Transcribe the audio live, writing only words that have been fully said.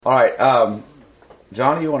All right,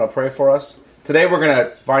 Johnny, you want to pray for us? Today we're going to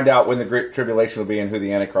find out when the Great Tribulation will be and who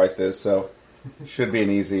the Antichrist is, so it should be an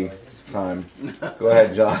easy time. Go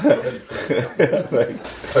ahead, John.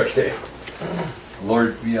 Okay.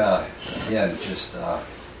 Lord, we again just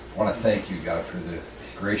want to thank you, God, for the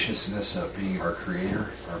graciousness of being our Creator,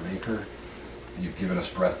 our Maker. You've given us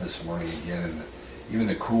breath this morning again, and even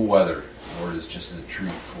the cool weather, Lord, is just a treat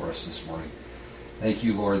for us this morning. Thank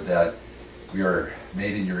you, Lord, that we are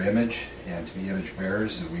made in your image and to be image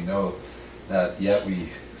bearers, and we know that yet we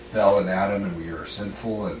fell in Adam and we are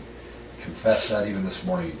sinful, and confess that even this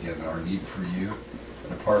morning again, our need for you.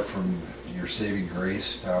 And apart from your saving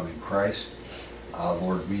grace found in Christ,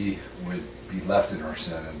 Lord, we would be left in our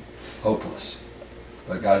sin and hopeless.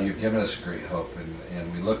 But God, you've given us great hope,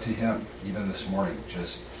 and we look to him even this morning,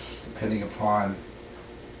 just depending upon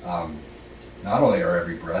not only our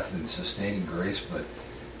every breath and sustaining grace, but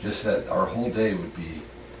just that our whole day would be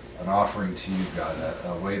an offering to you, God,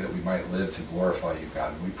 a way that we might live to glorify you,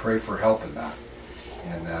 God. And we pray for help in that,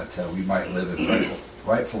 and that we might live in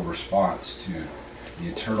rightful response to the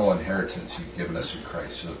eternal inheritance you've given us in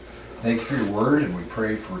Christ. So thank you for your word, and we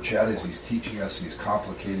pray for Chad as he's teaching us these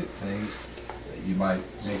complicated things, that you might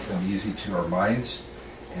make them easy to our minds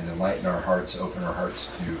and enlighten our hearts, open our hearts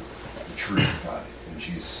to the truth, God. In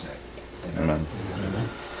Jesus' name, amen. Amen.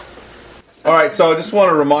 All right, so I just want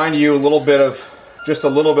to remind you a little bit of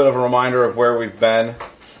a reminder of where we've been.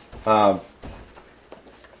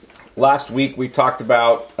 Last week we talked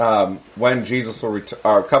about when Jesus will return.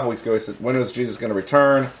 Or a couple weeks ago, we said, when is Jesus going to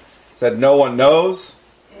return? Said no one knows,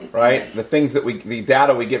 right? The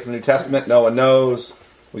data we get from the New Testament, no one knows.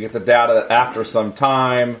 We get the data that after some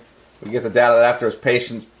time, we get the data that after his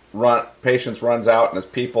patience runs out and his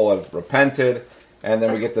people have repented, and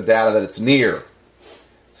then we get the data that it's near.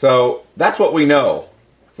 So that's what we know,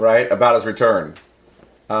 right, about his return.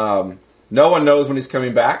 No one knows when he's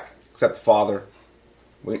coming back except the Father.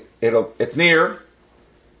 It's near.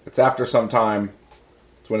 It's after some time.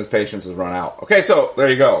 It's when his patience has run out. Okay, so there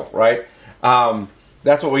you go, right?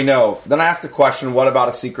 That's what we know. Then I asked the question, what about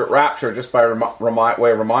a secret rapture? Just by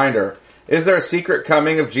way of reminder, is there a secret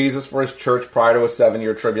coming of Jesus for his church prior to a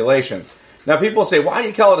 7-year tribulation? Now people say, why do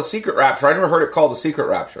you call it a secret rapture? I never heard it called a secret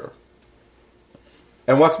rapture.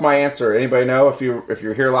 And what's my answer? Anybody know? If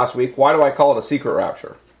you're here last week, why do I call it a secret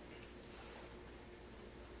rapture?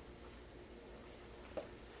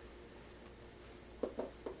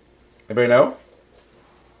 Anybody know?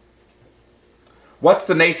 What's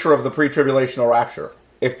the nature of the pre-tribulational rapture?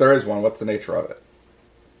 If there is one, what's the nature of it?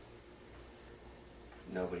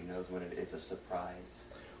 Nobody knows when it is. A surprise.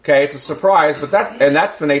 Okay, it's a surprise, but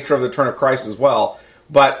that's the nature of the return of Christ as well.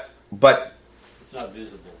 But it's not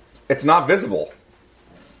visible. It's not visible.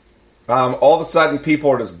 All of a sudden, people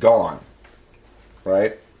are just gone,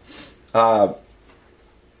 right? The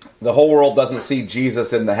whole world doesn't see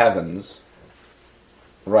Jesus in the heavens,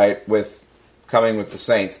 right, coming with the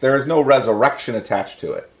saints. There is no resurrection attached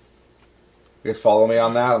to it. You guys follow me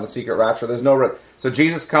on that, on the secret rapture? There's no so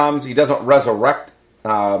Jesus comes, he doesn't resurrect.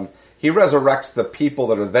 He resurrects the people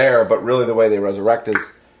that are there, but really the way they resurrect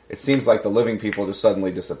is, it seems like the living people just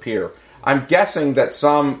suddenly disappear. I'm guessing that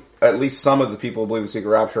at least some of the people who believe in the secret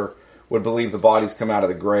rapture would believe the bodies come out of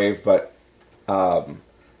the grave, but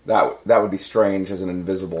that would be strange as an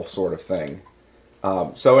invisible sort of thing.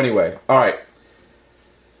 So anyway, all right.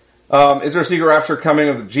 Is there a secret rapture coming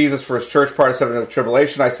of Jesus for his church prior to 7-year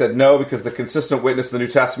tribulation? I said no, because the consistent witness in the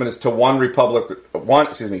New Testament is to one public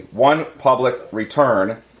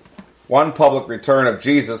return of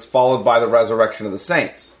Jesus, followed by the resurrection of the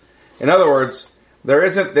saints. In other words, there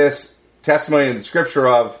isn't this testimony in the Scripture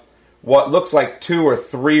of what looks like 2 or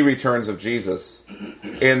 3 returns of Jesus.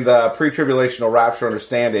 In the pre-tribulational rapture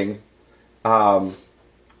understanding,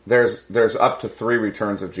 there's up to 3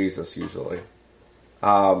 returns of Jesus usually.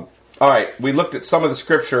 All right, we looked at some of the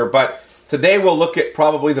Scripture, but today we'll look at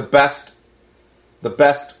probably the best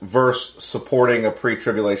verse supporting a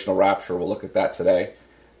pre-tribulational rapture. We'll look at that today.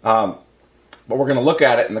 But we're going to look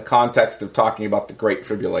at it in the context of talking about the Great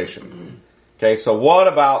Tribulation. Okay, so what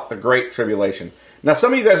about the Great Tribulation? Now,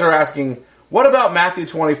 some of you guys are asking, what about Matthew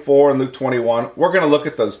 24 and Luke 21? We're going to look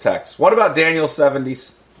at those texts. What about Daniel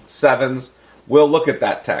 77's? We'll look at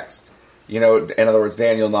that text. In other words,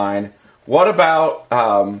 Daniel 9. What about,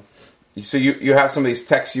 so you have some of these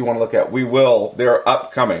texts you want to look at. We will. They're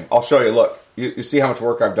upcoming. I'll show you. Look, you see how much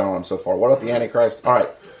work I've done on them so far. What about the Antichrist? All right.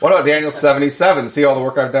 What about Daniel 77? See all the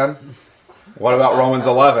work I've done? What about Romans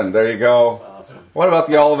 11? There you go. What about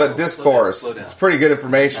the Olivet Discourse? It's pretty good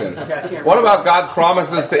information. What about God's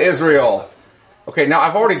promises to Israel? Okay, now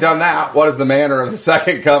I've already done that. What is the manner of the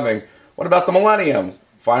second coming? What about the millennium?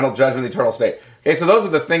 Final judgment, the eternal state. Okay, so those are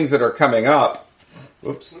the things that are coming up.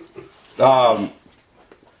 Oops.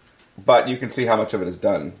 But you can see how much of it is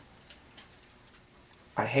done.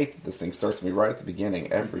 I hate that this thing starts me right at the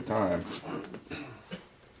beginning every time.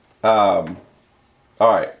 All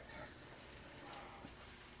right.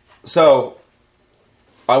 So,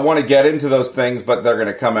 I want to get into those things, but they're going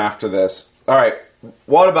to come after this. All right.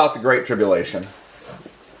 What about the Great Tribulation?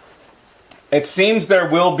 It seems there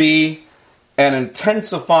will be an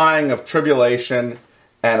intensifying of tribulation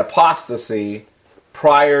and apostasy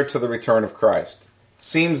prior to the return of Christ.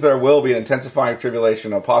 Seems there will be an intensifying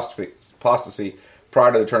tribulation and apostasy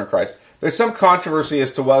prior to the return of Christ. There's some controversy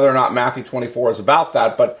as to whether or not Matthew 24 is about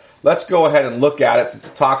that, but let's go ahead and look at it since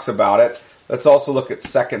it talks about it. Let's also look at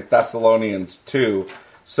 2 Thessalonians 2.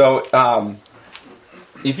 So,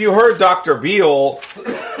 if you heard Dr. Beale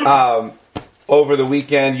over the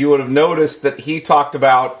weekend, you would have noticed that he talked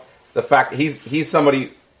about the fact that he's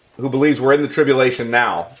somebody who believes we're in the tribulation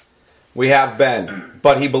now. We have been,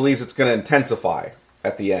 but he believes it's going to intensify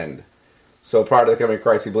at the end. So prior to the coming of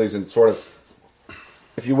Christ, he believes in sort of,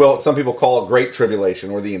 if you will, some people call it great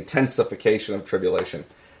tribulation or the intensification of tribulation.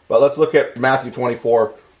 But let's look at Matthew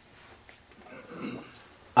 24.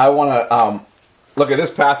 I want to look at this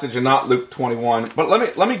passage and not Luke 21. But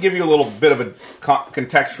let me give you a little bit of a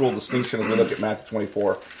contextual distinction as we look at Matthew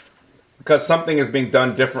 24. Because something is being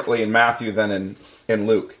done differently in Matthew than in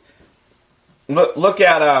Luke. Look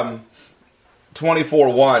at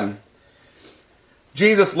 24:1.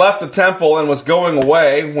 Jesus left the temple and was going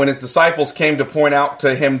away when his disciples came to point out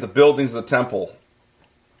to him the buildings of the temple.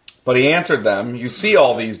 But he answered them, "You see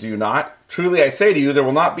all these, do you not? Truly I say to you, there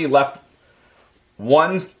will not be left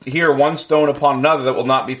one stone upon another that will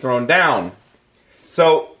not be thrown down."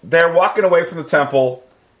 So they're walking away from the temple.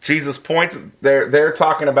 Jesus points, they're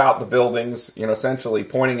talking about the buildings, essentially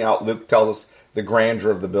pointing out, Luke tells us, the grandeur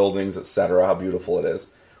of the buildings, etc., how beautiful it is.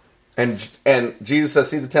 And Jesus says,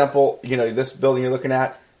 see the temple, this building you're looking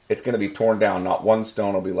at, it's going to be torn down. Not one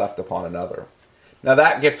stone will be left upon another. Now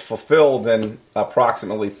that gets fulfilled in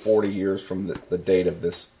approximately 40 years from the date of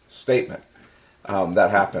this statement. That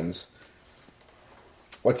happens.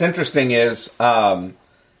 What's interesting is that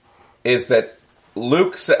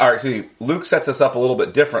Luke sets us up a little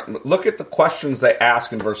bit different. Look at the questions they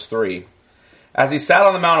ask in verse 3. As he sat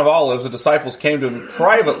on the Mount of Olives, the disciples came to him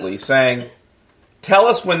privately, saying, "Tell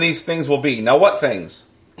us when these things will be." Now, what things?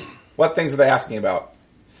 What things are they asking about?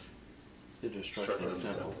 The destruction of the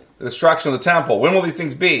temple. The destruction of the temple. When will these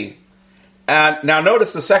things be? And now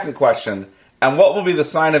notice the second question. And what will be the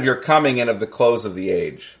sign of your coming and of the close of the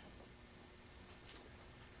age?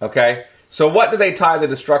 Okay? So what do they tie the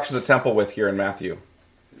destruction of the temple with here in Matthew?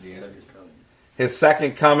 His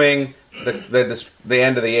second coming, the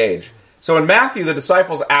end of the age. So in Matthew, the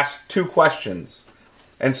disciples ask two questions.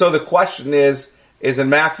 And so the question is in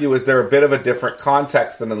Matthew, is there a bit of a different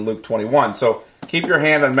context than in Luke 21? So keep your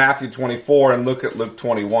hand on Matthew 24 and look at Luke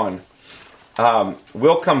 21.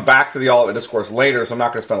 We'll come back to the Olivet Discourse later, so I'm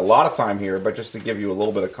not going to spend a lot of time here, but just to give you a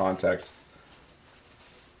little bit of context.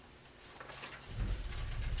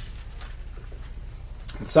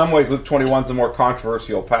 In some ways, Luke 21 is a more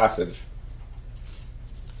controversial passage.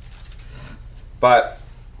 But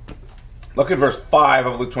look at verse 5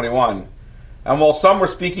 of Luke 21. And while some were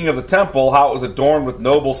speaking of the temple, how it was adorned with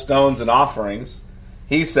noble stones and offerings,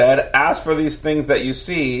 he said, "As for these things that you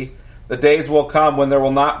see, the days will come when there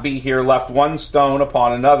will not be here left one stone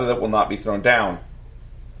upon another that will not be thrown down."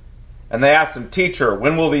 And they asked him, "Teacher,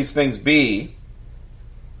 when will these things be?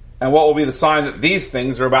 And what will be the sign that these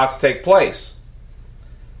things are about to take place?"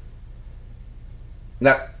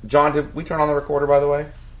 Now, John, did we turn on the recorder, by the way?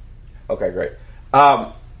 Okay, great.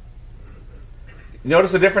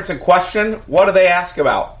 Notice the difference in question. What do they ask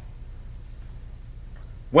about?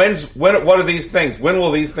 What are these things? When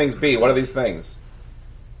will these things be? What are these things?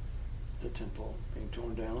 The temple being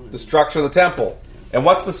torn down. Destruction of the temple. And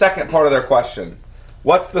what's the second part of their question?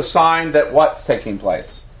 What's the sign that what's taking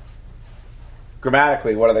place?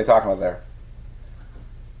 Grammatically, what are they talking about there?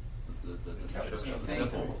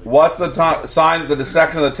 What's the sign that the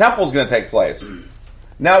destruction of the temple is going to take place?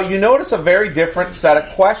 Now, you notice a very different set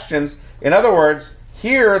of questions. In other words,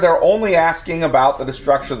 here they're only asking about the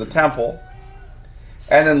destruction of the temple.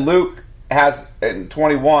 And then Luke has, in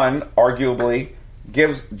 21, arguably,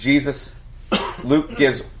 Luke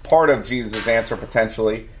gives part of Jesus' answer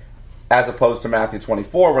potentially, as opposed to Matthew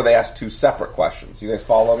 24, where they ask two separate questions. You guys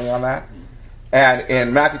follow me on that? And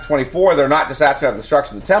in Matthew 24, they're not just asking about the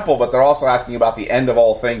destruction of the temple, but they're also asking about the end of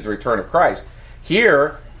all things, the return of Christ.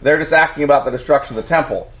 Here, they're just asking about the destruction of the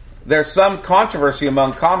temple. There's some controversy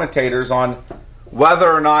among commentators on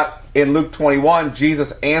whether or not in Luke 21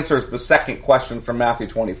 Jesus answers the second question from Matthew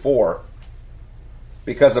 24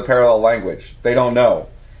 because of parallel language. They don't know.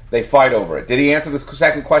 They fight over it. Did he answer the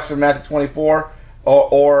second question of Matthew 24?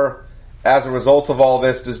 Or as a result of all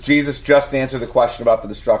this, does Jesus just answer the question about the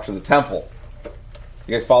destruction of the temple?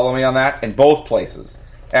 You guys follow me on that? In both places.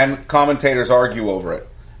 And commentators argue over it.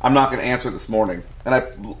 I'm not going to answer it this morning. And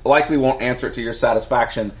I likely won't answer it to your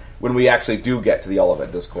satisfaction when we actually do get to the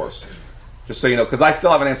Olivet Discourse. Just so you know, because I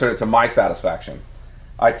still haven't answered it to my satisfaction.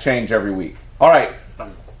 I change every week. All right.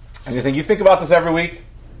 And you think about this every week?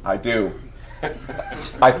 I do.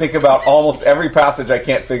 I think about almost every passage I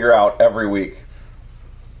can't figure out every week.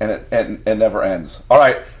 And it never ends. All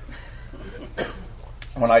right.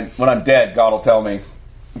 When I'm dead, God will tell me.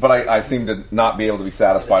 But I seem to not be able to be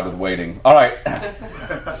satisfied with waiting. All right.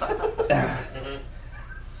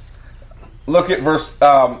 Look at verse.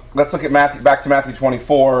 Let's look at Matthew. Back to Matthew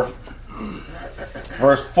 24,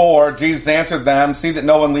 verse 4. Jesus answered them, "See that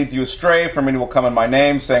no one leads you astray. For many will come in my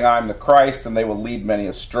name, saying, 'I am the Christ,' and they will lead many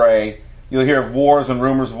astray. You'll hear of wars and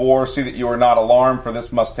rumors of wars. See that you are not alarmed, for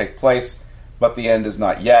this must take place, but the end is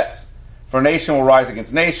not yet. For nation will rise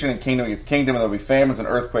against nation, and kingdom against kingdom, and there will be famines and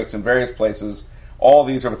earthquakes in various places. All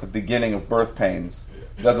these are but the beginning of birth pains.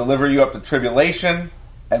 They'll deliver you up to tribulation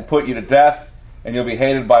and put you to death, and you'll be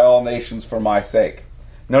hated by all nations for my sake."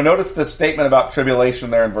 Now notice the statement about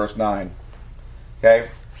tribulation there in verse 9. Okay?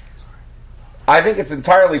 I think it's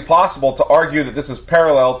entirely possible to argue that this is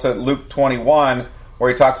parallel to Luke 21,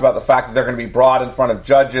 where he talks about the fact that they're going to be brought in front of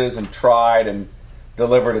judges and tried and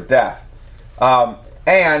delivered to death.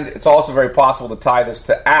 And it's also very possible to tie this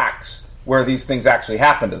to Acts, where these things actually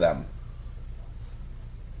happen to them.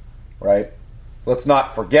 Right? Let's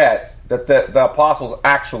not forget that the apostles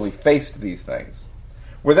actually faced these things.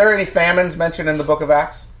 Were there any famines mentioned in the book of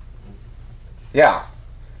Acts? Yeah.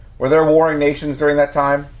 Were there warring nations during that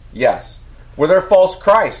time? Yes. Were there false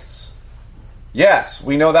Christs? Yes.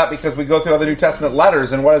 We know that because we go through other New Testament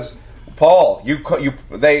letters, and what is Paul?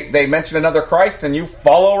 They mention another Christ, and you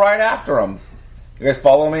follow right after them. You guys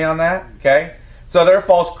follow me on that? Okay? So there are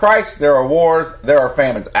false Christs, there are wars, there are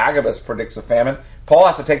famines. Agabus predicts a famine. Paul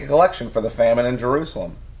has to take a collection for the famine in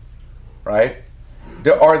Jerusalem. Right?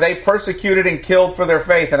 Are they persecuted and killed for their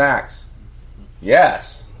faith in Acts?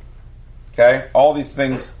 Yes. Okay? All these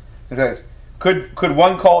things. Could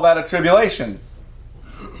one call that a tribulation?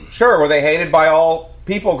 Sure. Were they hated by all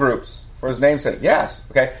people groups for his name's sake? Yes.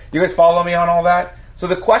 Okay? You guys follow me on all that? So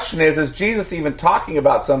the question is Jesus even talking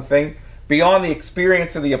about something beyond the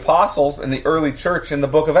experience of the apostles and the early church in the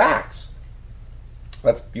book of Acts?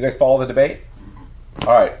 You guys follow the debate?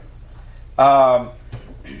 All right.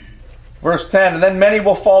 Verse 10, "And then many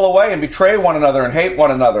will fall away and betray one another and hate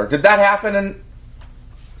one another." Did that happen in...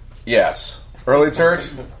 Yes. Early church?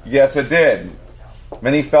 Yes, it did.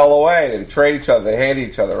 Many fell away. They betrayed each other. They hated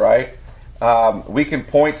each other, right? We can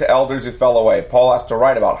point to elders who fell away. Paul has to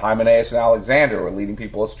write about Hymenaeus and Alexander who were leading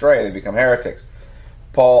people astray. They become heretics.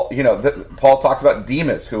 Paul talks about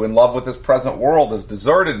Demas, who in love with this present world has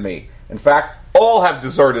deserted me. In fact, all have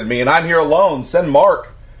deserted me, and I'm here alone. Send Mark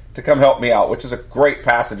to come help me out, which is a great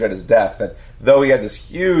passage at his death, that though he had this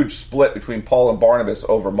huge split between Paul and Barnabas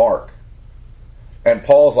over Mark. And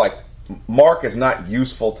Paul's like, Mark is not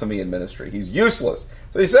useful to me in ministry. He's useless.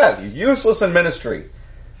 So he says, he's useless in ministry.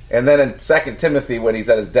 And then in 2 Timothy, when he's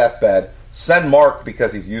at his deathbed, send Mark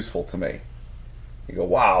because he's useful to me. You go,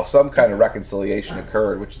 wow, some kind of reconciliation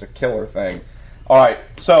occurred, which is a killer thing. All right,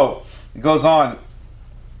 so it goes on.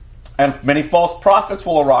 "And many false prophets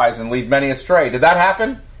will arise and lead many astray." Did that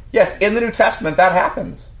happen? Yes, in the New Testament, that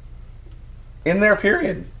happens. In their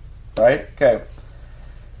period. Right? Okay.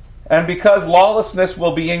 "And because lawlessness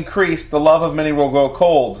will be increased, the love of many will grow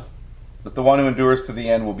cold, but the one who endures to the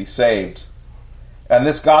end will be saved. And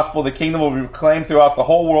this gospel, the kingdom, will be proclaimed throughout the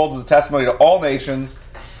whole world as a testimony to all nations,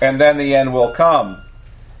 and then the end will come."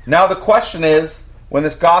 Now the question is, when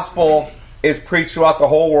this gospel is preached throughout the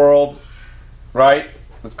whole world, right?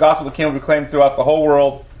 This gospel of the kingdom will be proclaimed throughout the whole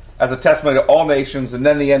world as a testimony to all nations, and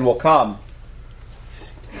then the end will come.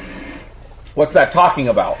 What's that talking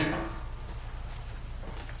about?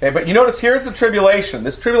 Okay, but you notice here's the tribulation.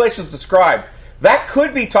 This tribulation is described. That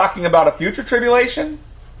could be talking about a future tribulation,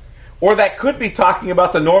 or that could be talking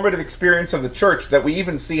about the normative experience of the church that we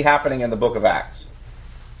even see happening in the book of Acts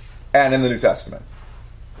and in the New Testament.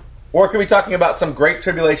 Or it could be talking about some great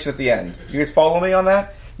tribulation at the end. You guys follow me on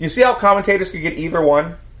that? You see how commentators could get either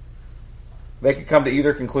one? They could come to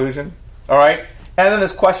either conclusion. All right? And then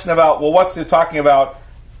this question about, well, what's it talking about?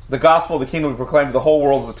 The gospel of the kingdom will be proclaimed to the whole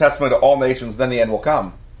world as a testimony to all nations, then the end will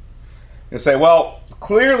come. You say, well,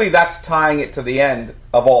 clearly that's tying it to the end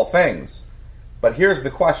of all things. But here's the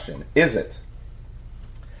question. Is it?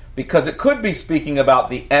 Because it could be speaking about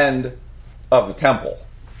the end of the temple.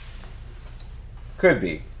 Could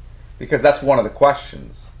be. Because that's one of the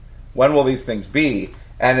questions. When will these things be?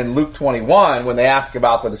 And in Luke 21, when they ask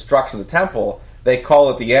about the destruction of the temple, they call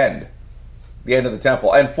it the end. The end of the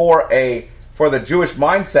temple. And for the Jewish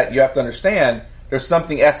mindset, you have to understand, there's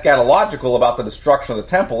something eschatological about the destruction of the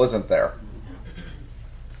temple, isn't there?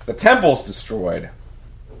 The temple's destroyed.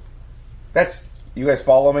 You guys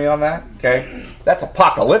follow me on that? Okay? That's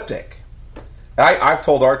apocalyptic. I've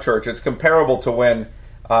told our church it's comparable to when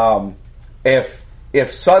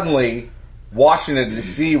if suddenly Washington,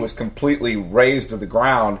 D.C. was completely razed to the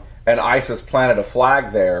ground and ISIS planted a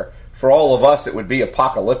flag there, for all of us it would be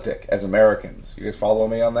apocalyptic as Americans. You guys follow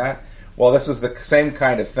me on that? Well, this is the same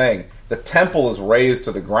kind of thing. The temple is razed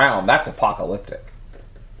to the ground. That's apocalyptic.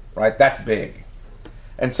 Right? That's big.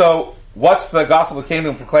 And so, what's the gospel of the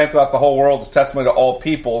kingdom proclaimed throughout the whole world as testimony to all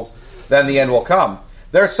peoples, then the end will come.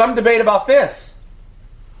 There's some debate about this.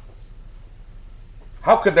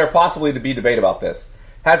 How could there possibly be debate about this?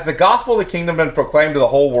 Has the gospel of the kingdom been proclaimed to the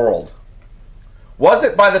whole world? Was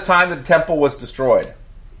it by the time the temple was destroyed?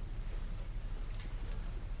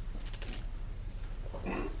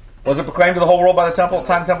 Was it proclaimed to the whole world by the time the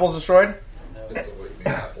temple was destroyed? It's what you mean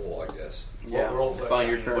by whole, I guess. Yeah. World, Define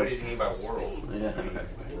your what do terms. you mean by world? Yeah.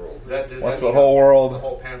 World. What's the whole world? The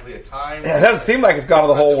whole panoply of time? It doesn't seem like it's gone to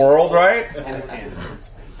the whole world, right?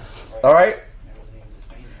 All right.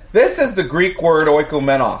 This is the Greek word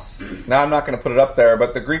oikomenos. Now I'm not going to put it up there,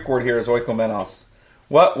 but the Greek word here is oikomenos.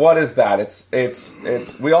 What is that? It's.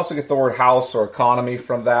 We also get the word house or economy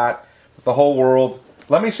from that. The whole world.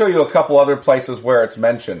 Let me show you a couple other places where it's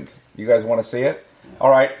mentioned. You guys want to see it? All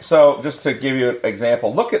right. So just to give you an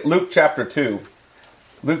example, look at Luke chapter 2.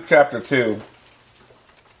 Luke chapter 2.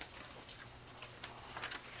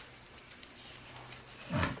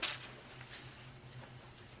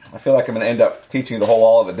 I feel like I'm going to end up teaching the whole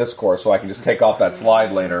Olivet Discourse, so I can just take off that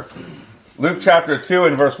slide later. Luke chapter 2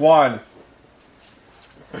 and verse 1.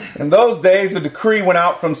 In those days, a decree went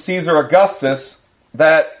out from Caesar Augustus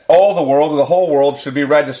that all the world, or the whole world, should be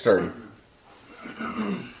registered.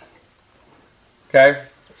 Okay?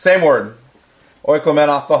 Same word.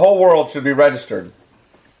 Oikomenos. The whole world should be registered.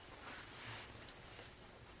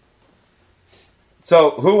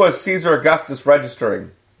 So, who was Caesar Augustus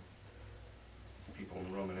registering? People in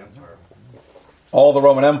the Roman Empire. All the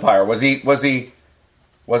Roman Empire. Was he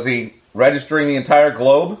registering the entire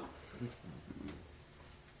globe?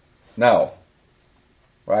 No.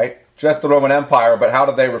 Right? Just the Roman Empire, but how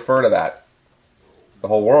did they refer to that? The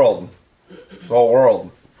whole world. The whole world.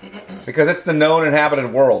 Because it's the known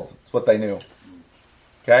inhabited world. It's what they knew.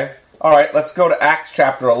 Okay? Alright, let's go to Acts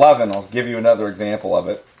chapter 11. I'll give you another example of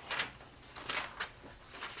it.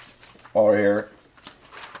 While we're here.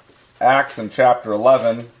 Acts in chapter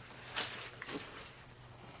 11.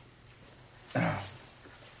 I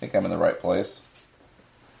think I'm in the right place.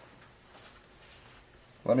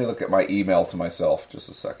 Let me look at my email to myself just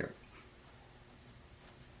a second.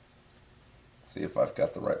 See if I've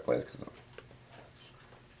got the right place.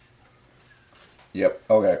 Yep,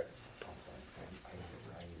 okay.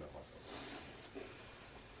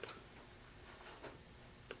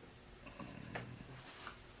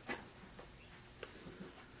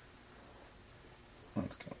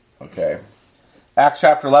 Let's go. Okay. Acts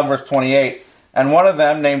chapter 11, verse 28. And one of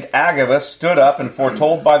them, named Agabus, stood up and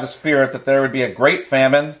foretold by the Spirit that there would be a great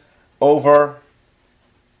famine over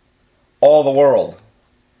all the world.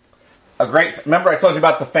 Remember I told you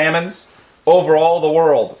about the famines? Over all the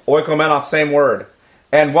world. Oikomenos, same word.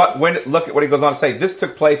 And look at what he goes on to say. This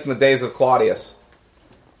took place in the days of Claudius.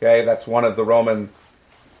 Okay, that's one of the Roman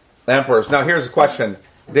emperors. Now here's the question.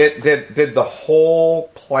 Did the whole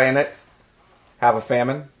planet have a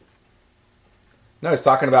famine? No, he's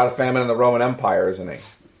talking about a famine in the Roman Empire, isn't he?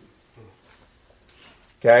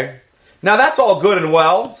 Okay? Now that's all good and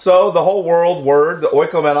well. So the whole world word, the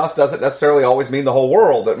oikomenos, doesn't necessarily always mean the whole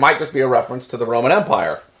world. It might just be a reference to the Roman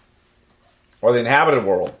Empire. Or the inhabited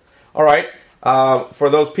world. Alright,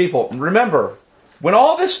 for those people. Remember, when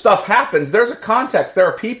all this stuff happens, there's a context. There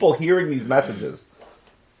are people hearing these messages.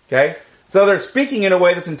 Okay? So they're speaking in a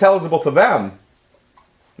way that's intelligible to them.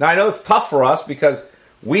 Now I know it's tough for us because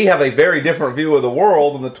we have a very different view of the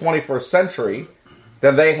world in the 21st century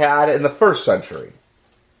than they had in the 1st century.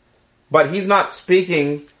 But he's not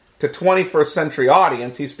speaking to 21st century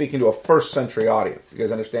audience, he's speaking to a 1st century audience. You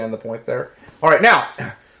guys understand the point there? Alright, now,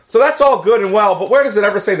 so that's all good and well, but where does it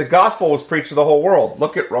ever say the gospel was preached to the whole world?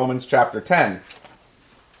 Look at Romans chapter 10.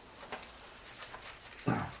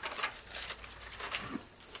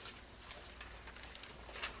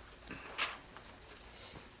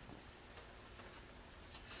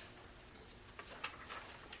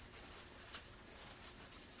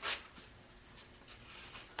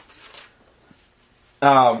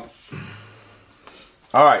 All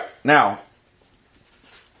right, now,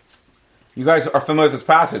 you guys are familiar with this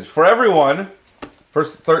passage. For everyone,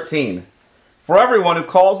 verse 13, for everyone who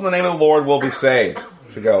calls on the name of the Lord will be saved.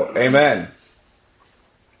 Should go, amen.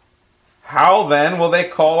 How then will they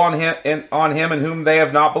call on him in whom they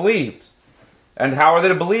have not believed? And how are they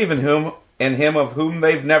to believe in him of whom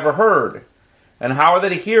they've never heard? And how are they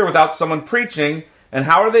to hear without someone preaching? And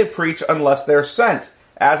how are they to preach unless they're sent?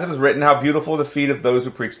 As it is written, how beautiful are the feet of those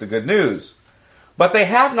who preach the good news. But they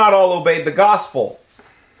have not all obeyed the gospel.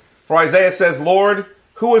 For Isaiah says, Lord,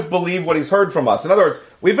 who has believed what he's heard from us? In other words,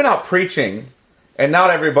 we've been out preaching, and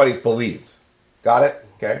not everybody's believed. Got it?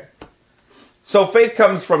 Okay. So faith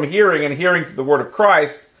comes from hearing, and hearing through the word of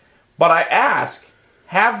Christ. But I ask,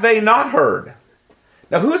 have they not heard?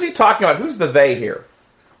 Now, who is he talking about? Who's the they here?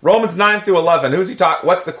 Romans 9 through 11. Who's he talking?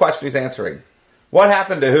 What's the question he's answering? What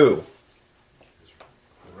happened to who?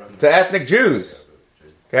 To ethnic Jews.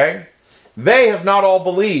 Okay? They have not all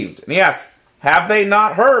believed. And he asks, have they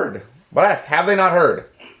not heard? But I ask, have they not heard?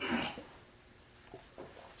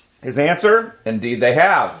 His answer, indeed they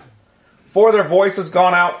have. For their voice has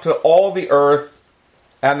gone out to all the earth,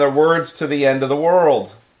 and their words to the end of the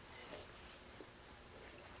world.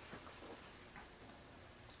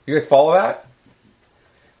 You guys follow that?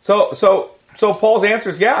 So Paul's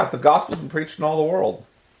answer is, yeah, the gospel's been preached in all the world.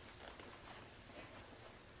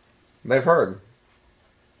 They've heard.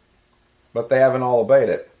 But they haven't all obeyed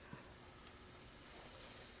it.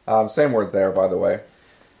 Same word there, by the way.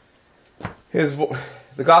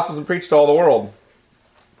 The gospel's been preached to all the world.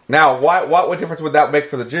 Now, what difference would that make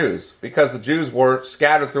for the Jews? Because the Jews were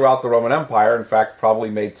scattered throughout the Roman Empire. In fact, probably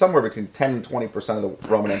made somewhere between 10 and 20% of the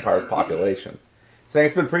Roman Empire's population. Saying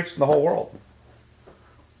it's been preached in the whole world.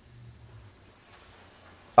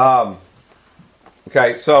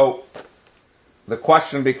 Okay, so the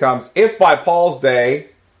question becomes, if by Paul's day,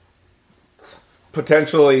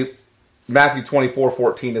 potentially Matthew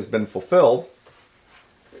 24:14 has been fulfilled,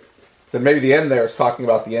 then maybe the end there is talking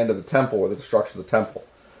about the end of the temple or the destruction of the temple.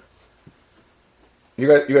 You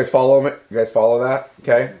guys follow me? You guys follow that?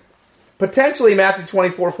 Okay. Potentially Matthew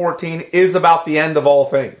 24:14 is about the end of all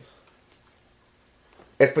things.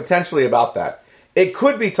 It's potentially about that. It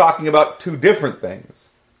could be talking about two different things.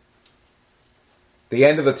 The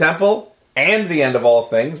end of the temple and the end of all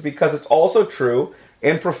things, because it's also true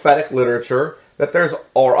in prophetic literature that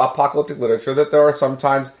or apocalyptic literature, that there are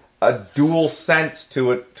sometimes a dual sense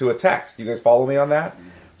to a text. You guys follow me on that?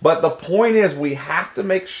 But the point is, we have to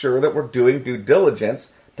make sure that we're doing due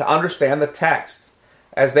diligence to understand the text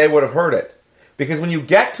as they would have heard it. Because when you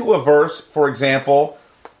get to a verse, for example,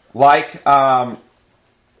 like, let's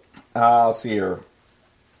see here,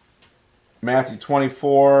 Matthew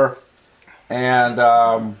 24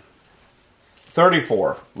 and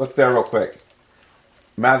 34. Look there real quick.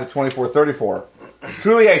 Matthew 24:34.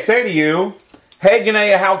 Truly I say to you,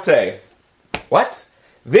 Hegenei haute. What?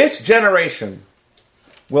 This generation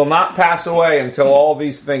will not pass away until all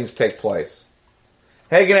these things take place.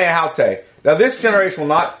 Hegenei haute. Now this generation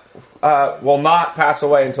will not pass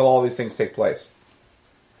away until all these things take place.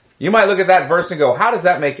 You might look at that verse and go, how does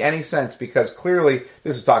that make any sense? Because clearly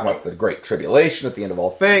this is talking about the great tribulation at the end of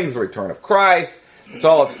all things, the return of Christ. That's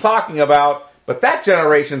all it's talking about. But that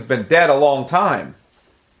generation's been dead a long time.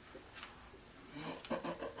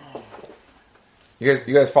 You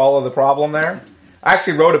guys follow the problem there? I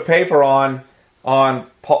actually wrote a paper on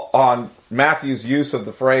Matthew's use of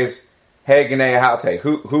the phrase Hegenei haute.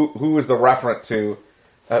 Who is the referent to?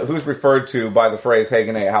 Who's referred to by the phrase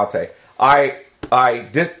Hegenei haute? I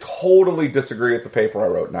totally disagree with the paper I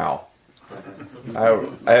wrote now.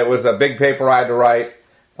 It was a big paper I had to write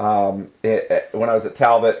when I was at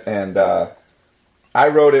Talbot, and I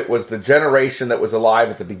wrote it was the generation that was alive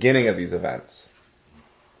at the beginning of these events.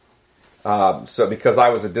 So because I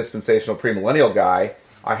was a dispensational premillennial guy,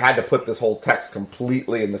 I had to put this whole text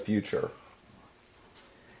completely in the future.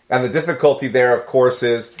 And the difficulty there, of course,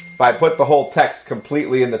 is if I put the whole text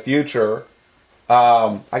completely in the future,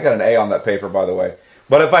 I got an A on that paper, by the way.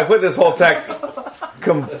 But if I put this whole text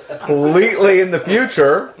completely in the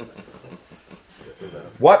future,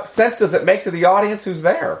 what sense does it make to the audience who's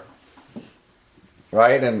there?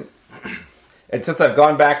 Right? And since I've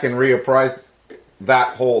gone back and reappraised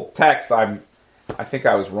that whole text, I think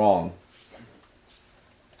I was wrong.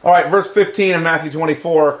 All right, verse 15 in Matthew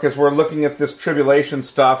 24, because we're looking at this tribulation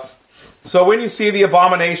stuff. So when you see the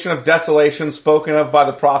abomination of desolation spoken of by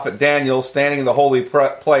the prophet Daniel standing in the holy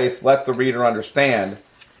place, let the reader understand.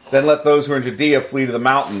 Then let those who are in Judea flee to the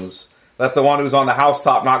mountains. Let the one who's on the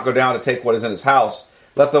housetop not go down to take what is in his house.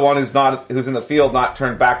 Let the one who's in the field not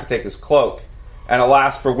turn back to take his cloak. And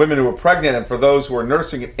alas, for women who are pregnant and for those who are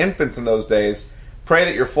nursing infants in those days, pray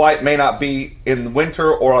that your flight may not be in the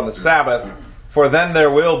winter or on the Sabbath, for then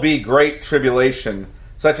there will be great tribulation,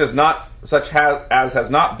 such as has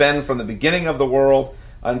not been from the beginning of the world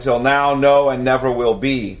until now, no, and never will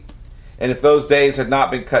be. And if those days had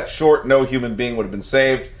not been cut short, no human being would have been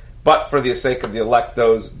saved. But for the sake of the elect,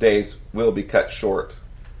 those days will be cut short.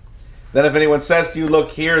 Then if anyone says to you,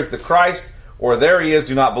 look, here is the Christ, or there he is,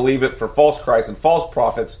 do not believe it, for false Christs and false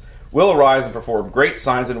prophets will arise and perform great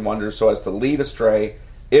signs and wonders so as to lead astray,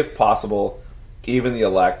 if possible, even the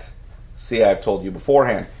elect. See, I have told you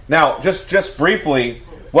beforehand. Now, just briefly,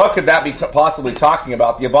 what could that be possibly talking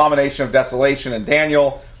about? The abomination of desolation in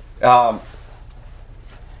Daniel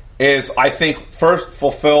is, I think, first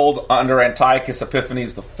fulfilled under Antiochus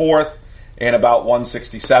Epiphanes IV in about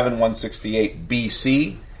 167, 168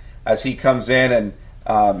 BC, as he comes in and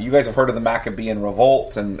you guys have heard of the Maccabean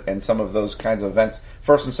Revolt and some of those kinds of events.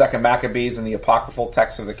 First and Second Maccabees in the apocryphal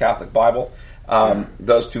text of the Catholic Bible.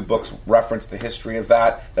 Those two books reference the history of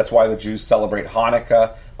that. That's why the Jews celebrate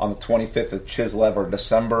Hanukkah on the 25th of Chislev or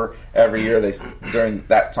December every year. During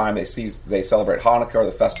that time they celebrate Hanukkah or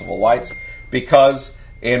the Festival of Lights, because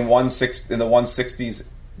in the 160s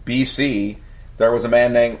BC there was a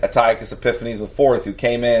man named Antiochus Epiphanes IV who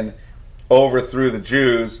came in, overthrew the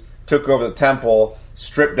Jews, took over the temple,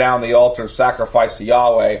 stripped down the altar of sacrifice to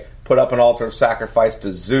Yahweh, put up an altar of sacrifice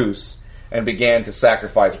to Zeus, and began to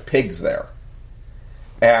sacrifice pigs there.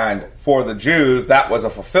 And for the Jews, that was a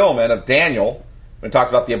fulfillment of Daniel, when it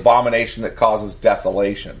talks about the abomination that causes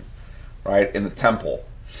desolation, right, in the temple.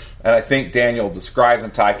 And I think Daniel describes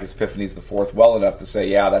Antiochus Epiphanes IV well enough to say,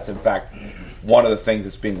 yeah, that's in fact one of the things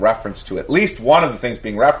that's being referenced to, at least one of the things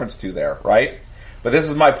being referenced to there, right? But this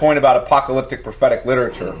is my point about apocalyptic prophetic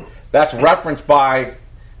literature. That's referenced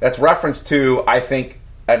to, I think,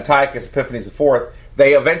 Antiochus Epiphanes IV.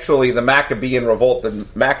 They eventually, the Maccabean revolt, the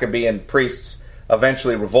Maccabean priests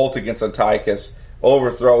eventually revolt against Antiochus,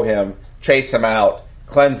 overthrow him, chase him out,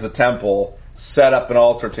 cleanse the temple, set up an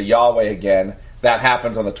altar to Yahweh again. That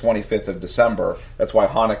happens on the 25th of December. That's why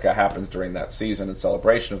Hanukkah happens during that season in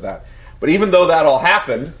celebration of that. But even though that all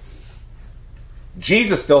happened,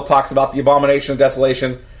 Jesus still talks about the abomination of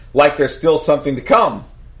desolation like there's still something to come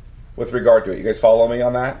with regard to it. You guys follow me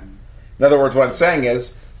on that? In other words, what I'm saying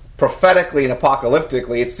is, prophetically and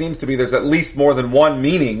apocalyptically, it seems to be there's at least more than one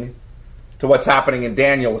meaning to what's happening in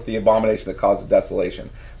Daniel with the abomination that causes desolation.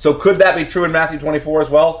 So could that be true in Matthew 24 as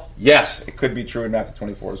well? Yes, it could be true in Matthew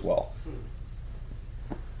 24 as well.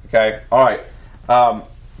 Okay, all right.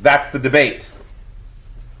 That's the debate.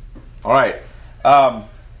 All right.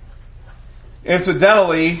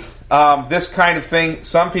 Incidentally, this kind of thing,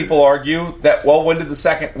 some people argue that, well, when did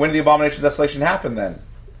the abomination of desolation happen then?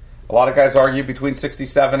 A lot of guys argue between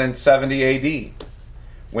 67 and 70 AD,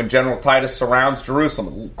 when General Titus surrounds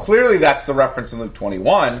Jerusalem. Clearly that's the reference in Luke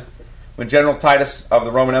 21, when General Titus of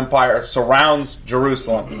the Roman Empire surrounds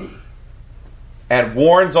Jerusalem and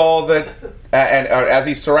warns all the, and as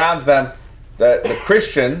he surrounds them, the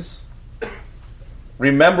Christians,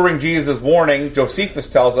 remembering Jesus' warning, Josephus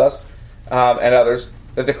tells us, and others,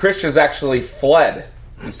 that the Christians actually fled.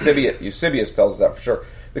 Eusebius tells us that for sure.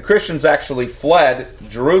 The Christians actually fled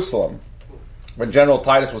Jerusalem when General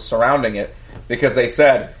Titus was surrounding it, because they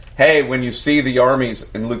said, hey, when you see the armies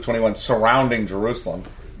in Luke 21 surrounding Jerusalem,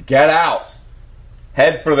 get out.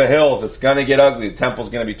 Head for the hills. It's going to get ugly. The temple's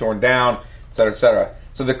going to be torn down, etc., etc.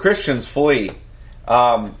 So the Christians flee.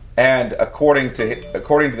 And according to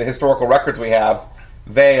the historical records we have,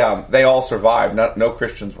 they all survived. No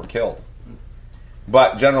Christians were killed.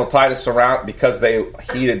 But General Titus because they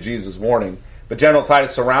heeded Jesus' warning. But General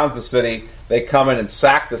Titus surrounds the city. They come in and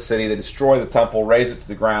sack the city. They destroy the temple, raze it to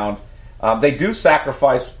the ground. They do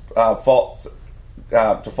sacrifice to false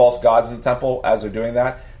gods in the temple as they're doing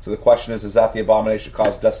that. So the question is that the abomination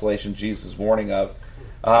caused desolation Jesus is warning of?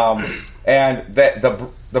 And that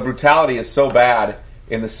the brutality is so bad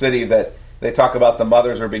in the city that they talk about the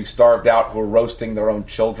mothers are being starved out who are roasting their own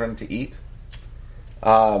children to eat.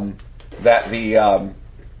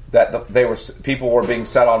 People were being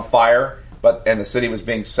set on fire, and the city was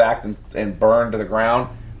being sacked and burned to the ground.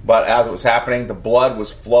 But as it was happening, the blood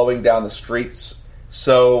was flowing down the streets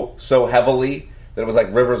so heavily that it was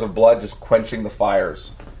like rivers of blood just quenching the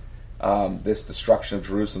fires. This destruction of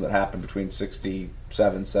Jerusalem that happened between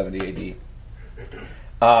 67, 70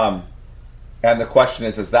 AD. And the question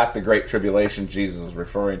is that the Great Tribulation Jesus is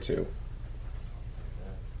referring to?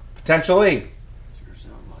 Potentially.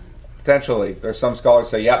 Potentially. There's some scholars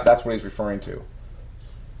say, yep, that's what he's referring to.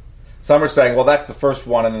 Some are saying, well, that's the first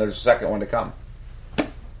one, and then there's a second one to come.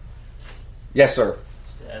 Yes, sir.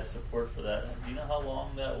 to add support for that, do you know how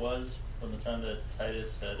long that was from the time that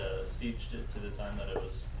Titus had sieged it to the time that it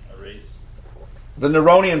was erased? The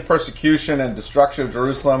Neronian persecution and destruction of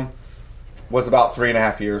Jerusalem was about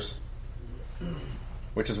 3.5 years,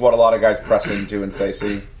 which is what a lot of guys press into and say,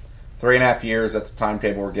 see, 3.5 years, that's the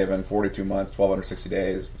timetable we're given, 42 months, 1,260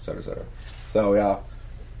 days, et cetera, et cetera. So, yeah.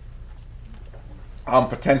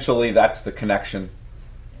 Potentially, that's the connection,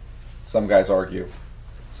 some guys argue.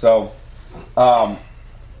 So, I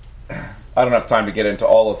don't have time to get into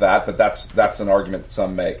all of that, but that's an argument that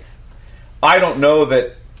some make. I don't know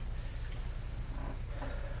that...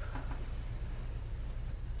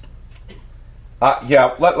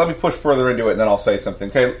 let me push further into it, and then I'll say something.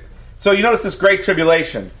 Okay, so you notice this Great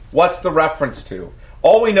Tribulation. What's the reference to?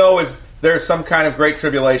 All we know is there's some kind of Great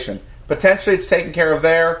Tribulation. Potentially it's taken care of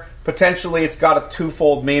there. Potentially it's got a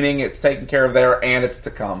twofold meaning. It's taken care of there, and it's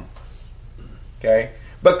to come. Okay?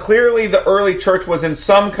 But clearly the early church was in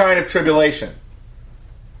some kind of tribulation.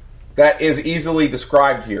 That is easily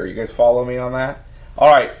described here. You guys follow me on that?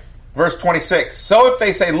 All right. Verse 26. So if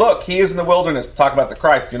they say, look, he is in the wilderness, talk about the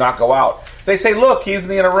Christ, do not go out. If they say, look, he's in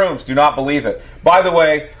the inner rooms, do not believe it. By the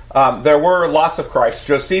way, there were lots of Christs.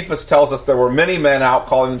 Josephus tells us there were many men out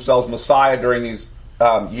calling themselves Messiah during these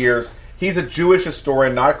years. He's a Jewish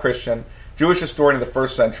historian, not a Christian. Jewish historian of the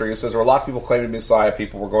first century who says there were lots of people claiming to be Messiah.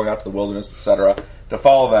 People were going out to the wilderness, etc., to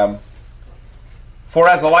follow them. For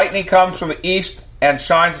as the lightning comes from the east and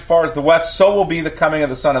shines as far as the west, so will be the coming of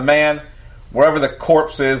the Son of Man. Wherever the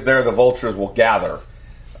corpse is, there the vultures will gather.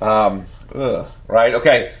 Right?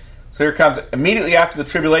 Okay. So here comes. Immediately after the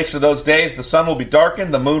tribulation of those days, the sun will be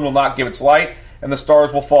darkened, the moon will not give its light, and the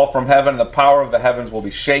stars will fall from heaven, and the power of the heavens will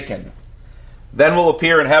be shaken. Then will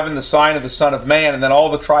appear in heaven the sign of the Son of Man, and then all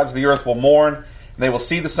the tribes of the earth will mourn, and they will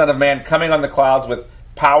see the Son of Man coming on the clouds with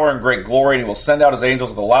power and great glory, and he will send out his angels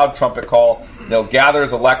with a loud trumpet call, and they'll gather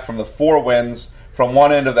his elect from the four winds, from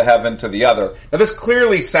one end of the heaven to the other. Now this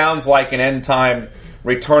clearly sounds like an end-time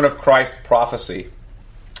return of Christ prophecy.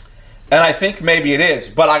 And I think maybe it is,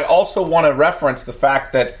 but I also want to reference the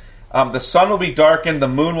fact that the sun will be darkened, the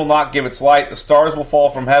moon will not give its light, the stars will fall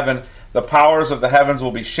from heaven, the powers of the heavens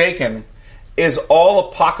will be shaken, is all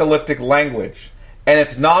apocalyptic language. And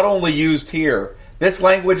it's not only used here. This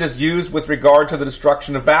language is used with regard to the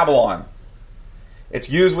destruction of Babylon. It's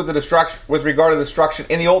used with regard to the destruction.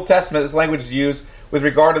 In the Old Testament, this language is used with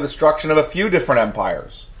regard to the destruction of a few different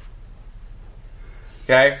empires.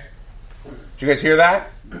 Okay? Did you guys hear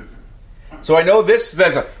that? So I know this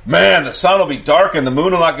says, man, the sun will be darkened, the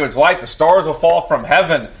moon will not give its light, the stars will fall from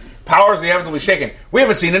heaven, powers of the heavens will be shaken. We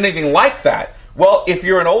haven't seen anything like that. Well, if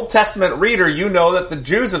you're an Old Testament reader, you know that the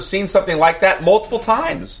Jews have seen something like that multiple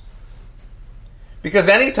times. Because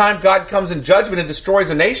anytime God comes in judgment and destroys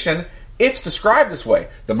a nation, it's described this way.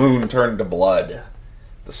 The moon turned to blood.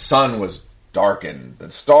 The sun was darkened. The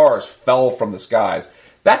stars fell from the skies.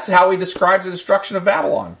 That's how he describes the destruction of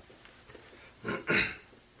Babylon.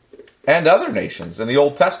 And other nations in the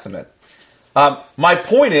Old Testament. My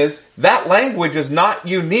point is, that language is not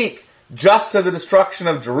unique just to the destruction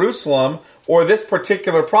of Jerusalem or this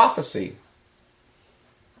particular prophecy.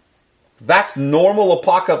 That's normal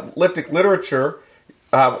apocalyptic literature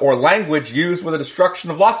or language used with the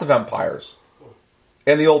destruction of lots of empires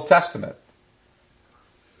in the Old Testament.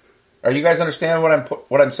 Are you guys understand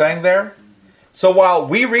what I'm saying there? So while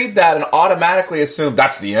we read that and automatically assume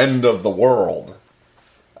that's the end of the world,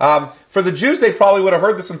 for the Jews, they probably would have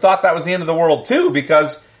heard this and thought that was the end of the world too,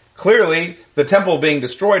 because clearly the temple being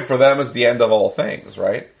destroyed for them is the end of all things,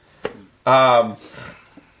 right? Now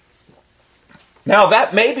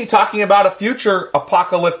that may be talking about a future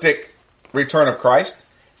apocalyptic return of Christ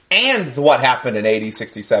and what happened in AD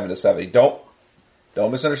 67 to 70. Don't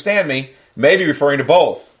misunderstand me. Maybe referring to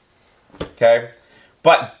both. Okay?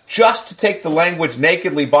 But just to take the language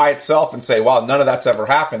nakedly by itself and say, well, none of that's ever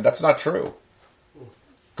happened, that's not true.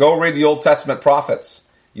 Go read the Old Testament prophets.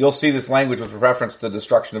 You'll see this language with reference to the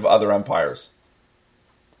destruction of other empires.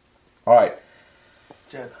 All right.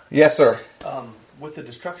 Jed. Yes, sir. With the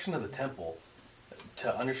destruction of the temple,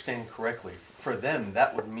 to understand correctly, for them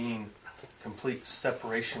that would mean complete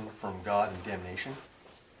separation from God and damnation,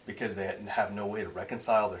 because they have no way to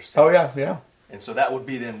reconcile their sin. Oh, yeah. And so that would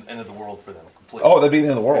be the end of the world for them completely. Oh, that'd be the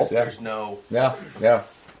end of the world, yeah. There's no... Yeah.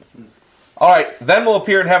 All right. Then will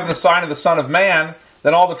appear in heaven the sign of the Son of Man.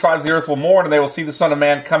 Then all the tribes of the earth will mourn, and they will see the Son of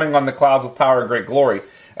Man coming on the clouds with power and great glory.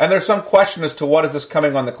 And there's some question as to what is this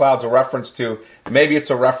coming on the clouds a reference to. Maybe it's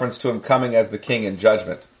a reference to him coming as the king in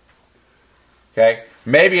judgment. Okay?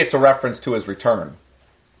 Maybe it's a reference to his return.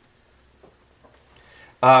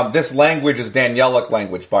 This language is Danielic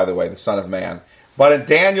language, by the way, the Son of Man. But in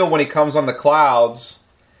Daniel, when he comes on the clouds,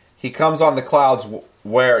 He comes on the clouds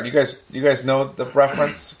where? Do you guys know the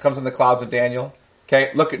reference? Comes in the clouds of Daniel.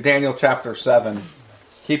 Okay, look at Daniel chapter 7.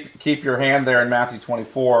 Keep your hand there in Matthew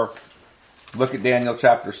 24. Look at Daniel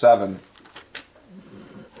chapter 7.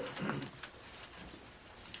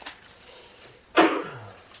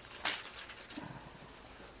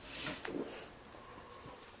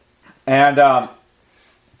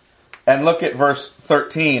 And look at verse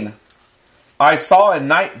 13. I saw in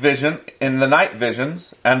the night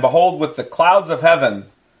visions, and behold, with the clouds of heaven,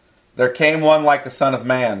 there came one like the Son of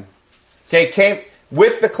Man. Okay, came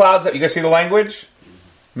with the clouds. You guys see the language?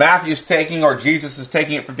 Matthew's taking, or Jesus is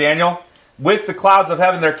taking it from Daniel. With the clouds of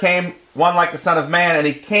heaven, there came one like the Son of Man, and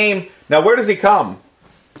he came. Now, where does he come?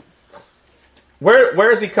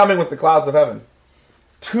 Where is he coming with the clouds of heaven?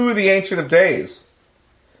 To the Ancient of Days,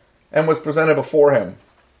 and was presented before him.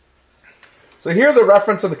 So here the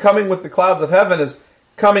reference of the coming with the clouds of heaven is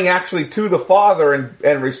coming actually to the Father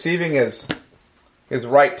and receiving his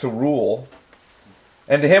right to rule.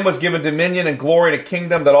 And to him was given dominion and glory and a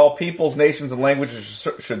kingdom that all peoples, nations, and languages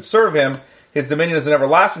should serve him. His dominion is an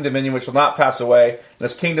everlasting dominion which shall not pass away, and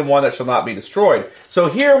his kingdom one that shall not be destroyed. So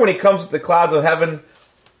here when he comes with the clouds of heaven,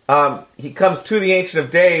 he comes to the Ancient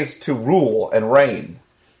of Days to rule and reign.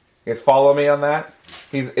 You guys follow me on that?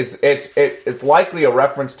 It's likely a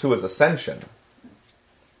reference to his ascension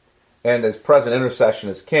and his present intercession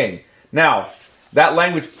as king. Now, that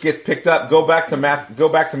language gets picked up. Go back to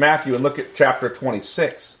Matthew and look at chapter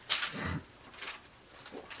 26,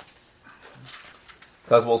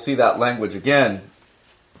 because we'll see that language again.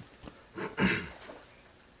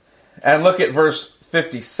 And look at verse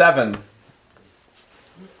 57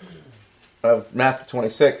 of Matthew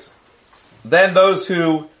 26. Then those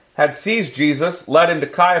who had seized Jesus led him to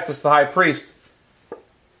Caiaphas the high priest,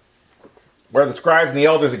 where the scribes and the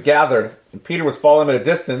elders had gathered. And Peter was following at a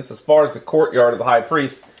distance as far as the courtyard of the high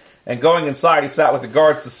priest. And going inside, he sat with the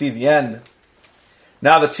guards to see the end.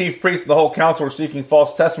 Now the chief priests and the whole council were seeking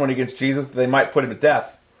false testimony against Jesus, that they might put him to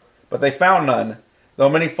death. But they found none, though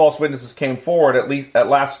many false witnesses came forward. At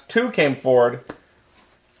last 2 came forward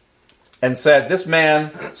and said, "This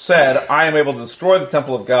man said, I am able to destroy the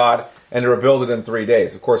temple of God and to rebuild it in 3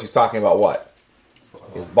 days." Of course, he's talking about what?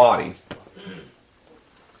 His body.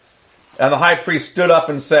 And the high priest stood up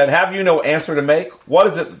and said, "Have you no answer to make? What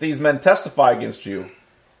is it that these men testify against you?"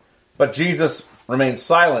 But Jesus remained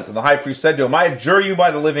silent, and the high priest said to him, "I adjure you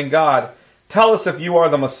by the living God, tell us if you are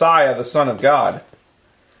the Messiah, the Son of God."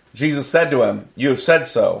 Jesus said to him, "You have said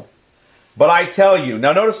so. But I tell you,"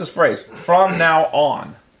 now notice this phrase, "from now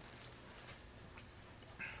on."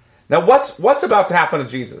 Now what's about to happen to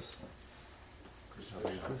Jesus?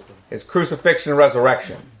 His crucifixion and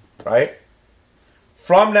resurrection, right?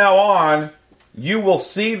 From now on, you will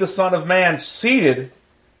see the Son of Man seated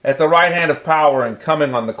at the right hand of power and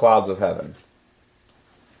coming on the clouds of heaven.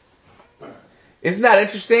 Isn't that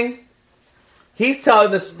interesting? He's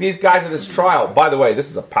telling these guys at this trial. By the way, this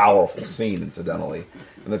is a powerful scene, incidentally.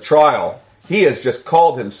 In the trial, he has just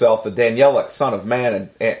called himself the Danielic Son of Man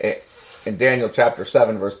in Daniel chapter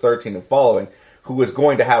 7, verse 13 and following, who is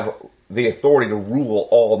going to have the authority to rule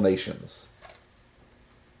all nations.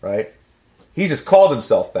 Right? He just called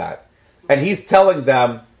himself that. And he's telling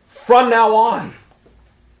them, from now on,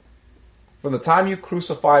 from the time you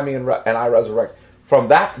crucify me and I resurrect, from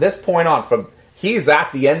this point on, he's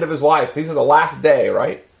at the end of his life. These are the last day,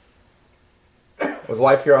 right? His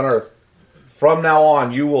life here on earth. From now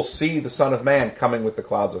on, you will see the Son of Man coming with the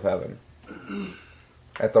clouds of heaven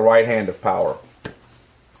at the right hand of power.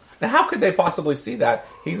 Now, how could they possibly see that?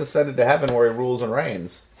 He's ascended to heaven where he rules and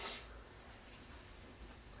reigns.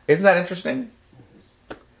 Isn't that interesting?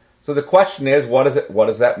 So the question is, what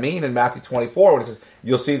does that mean in Matthew 24 when it says,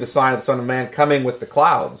 you'll see the sign of the Son of Man coming with the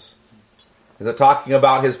clouds? Is it talking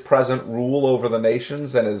about his present rule over the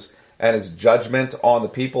nations and his judgment on the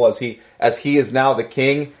people as he is now the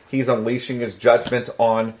king? He's unleashing his judgment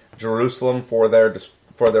on Jerusalem for their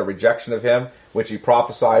rejection of him, which he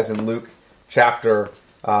prophesies in Luke chapter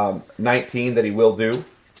 19 that he will do.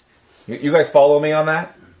 You guys follow me on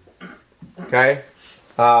that? Okay.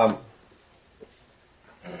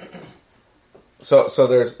 So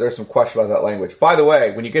there's some question about that language. By the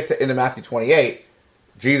way, when you get into Matthew 28,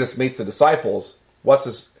 Jesus meets the disciples. What's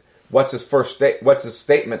his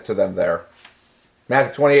statement to them there?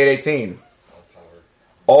 Matthew 28:18.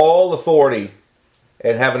 All authority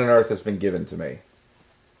in heaven and earth has been given to me.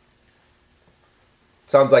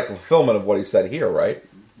 Sounds like a fulfillment of what he said here, right?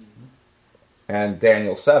 And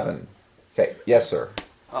Daniel 7. Okay, yes, sir.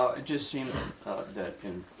 It just seemed that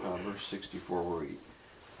in verse 64 where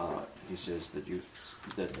he says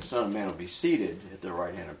that the Son of Man will be seated at the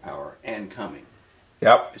right hand of power and coming.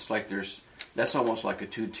 Yep. It's like that's almost like a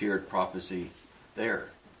two-tiered prophecy there,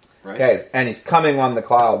 right? Okay, and he's coming on the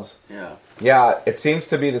clouds. Yeah. Yeah, it seems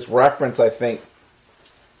to be this reference, I think,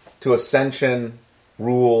 to ascension,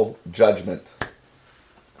 rule, judgment.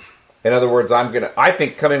 In other words, I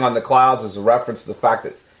think coming on the clouds is a reference to the fact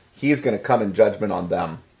that he's going to come in judgment on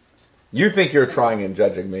them. You think you're trying and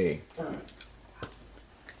judging me.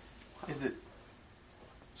 Is it?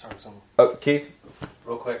 Sorry, someone. Oh, Keith?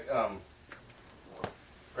 Real quick,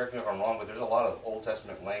 correct me if I'm wrong, but there's a lot of Old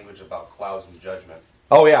Testament language about clouds and judgment.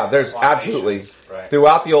 Oh yeah, there's Abominations, absolutely. right.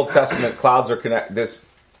 Throughout the Old Testament, clouds are connected. This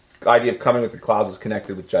idea of coming with the clouds is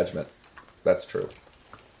connected with judgment. That's true.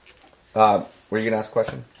 Were you going to ask a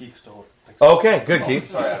question? Keith stole it. Thanks. Okay, good,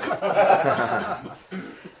 Keith.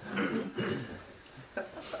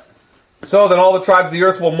 So then all the tribes of the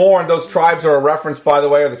earth will mourn. Those tribes are a reference, by the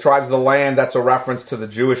way, are the tribes of the land. That's a reference to the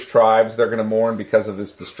Jewish tribes. They're going to mourn because of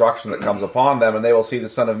this destruction that comes upon them. And they will see the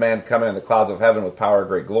Son of Man coming in the clouds of heaven with power and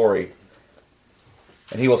great glory.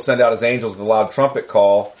 And he will send out his angels with a loud trumpet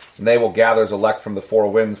call, and they will gather his elect from the four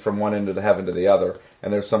winds from one end of the heaven to the other.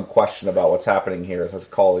 And there's some question about what's happening here. It's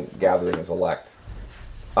calling gathering his elect.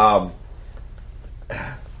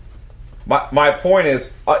 My point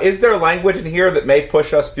is there language in here that may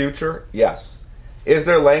push us future? Yes. Is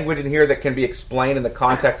there language in here that can be explained in the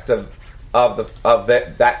context of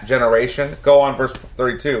that generation? Go on, verse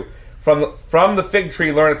 32. From the fig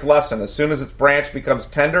tree learn its lesson. As soon as its branch becomes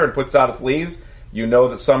tender and puts out its leaves, you know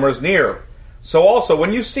that summer is near. So also,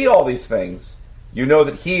 when you see all these things, you know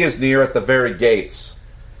that he is near at the very gates.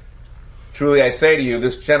 Truly I say to you,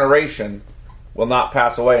 this generation will not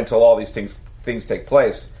pass away until all these things take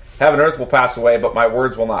place. Heaven and earth will pass away, but my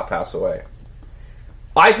words will not pass away.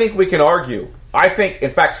 I think we can argue. I think,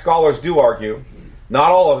 in fact, scholars do argue.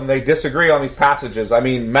 Not all of them. They disagree on these passages. I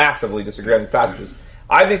mean, massively disagree on these passages.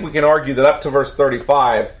 I think we can argue that up to verse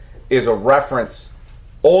 35 is a reference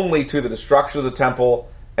only to the destruction of the temple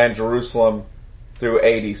and Jerusalem through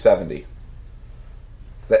AD 70.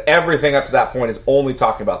 That everything up to that point is only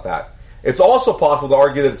talking about that. It's also possible to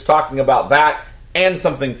argue that it's talking about that and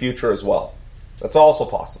something future as well. That's also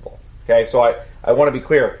possible. Okay, so I want to be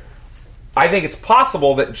clear. I think it's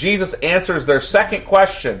possible that Jesus answers their second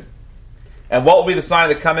question, and what will be the sign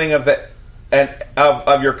of the coming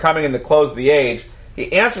of your coming and the close of the age?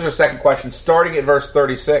 He answers their second question starting at verse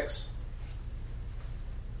 36.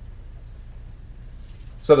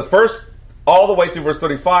 So the first, all the way through verse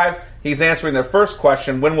 35, he's answering their first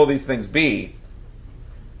question, when will these things be?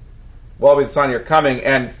 What will be the sign of your coming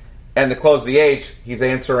and the close of the age? He's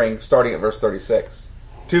answering starting at verse 36.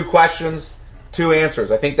 2 questions, 2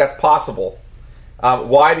 answers. I think that's possible.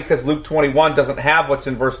 Why? Because Luke 21 doesn't have what's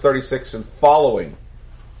in verse 36 and following.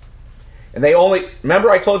 And they only,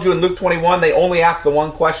 remember I told you in Luke 21, they only asked the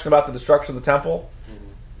one question about the destruction of the temple?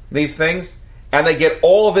 Mm-hmm. These things? And they get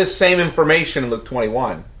all this same information in Luke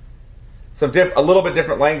 21. A little bit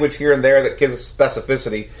different language here and there that gives us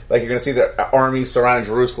specificity. Like you're going to see the armies surrounding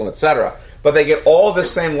Jerusalem, etc. But they get all this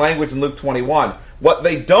same language in Luke 21. What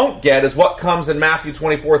they don't get is what comes in Matthew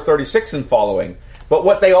 24:36 and following. But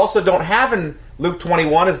what they also don't have in Luke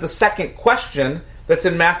 21 is the second question that's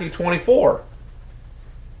in Matthew 24.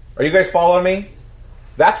 Are you guys following me?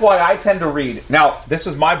 That's why I tend to read. Now, this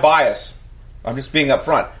is my bias. I'm just being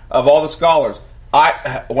upfront. Of all the scholars,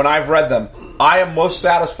 when I've read them, I am most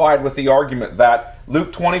satisfied with the argument that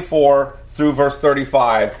Luke 24 through verse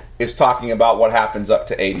 35 is talking about what happens up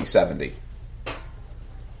to AD 70.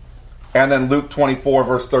 And then Luke 24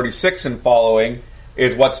 verse 36 and following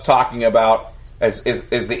is what's talking about is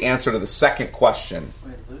the answer to the second question.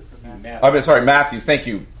 Matthew. Thank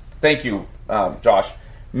you, Josh.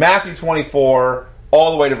 Matthew 24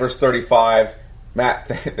 all the way to verse 35. Matt,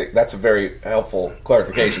 that's a very helpful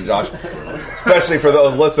clarification, Josh, especially for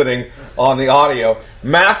those listening on the audio.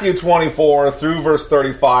 Matthew 24 through verse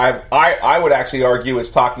 35, I would actually argue is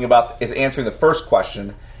answering the first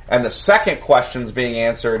question, and the second question is being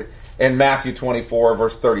answered in Matthew 24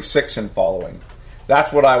 verse 36 and following.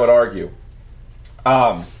 That's what I would argue.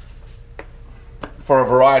 For a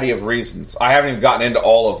variety of reasons. I haven't even gotten into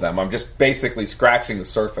all of them. I'm just basically scratching the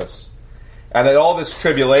surface. And that all this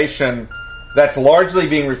tribulation that's largely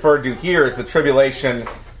being referred to here is the tribulation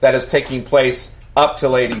that is taking place up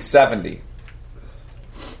till AD 70.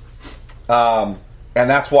 And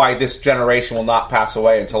that's why this generation will not pass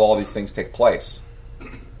away until all these things take place.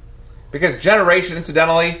 Because generation,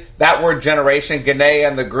 incidentally, that word generation, genea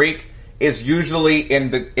in the Greek, is usually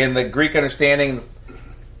in the Greek understanding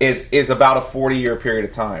is about a 40-year period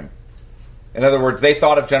of time. In other words, they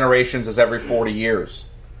thought of generations as every 40 years.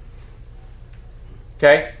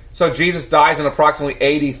 Okay? So Jesus dies in approximately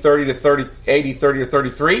AD 30 to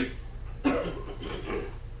 33.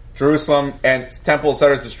 Jerusalem and temple,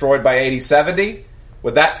 etc. is destroyed by AD 70.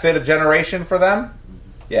 Would that fit a generation for them?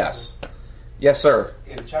 Yes. Yes, sir.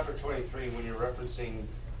 In chapter 23, when you're referencing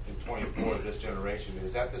in 24 this generation,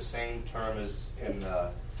 is that the same term as in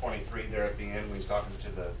 23 there at the end when he's talking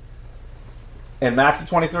to the... In Matthew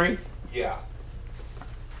 23? Yeah.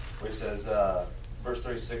 Where he says, verse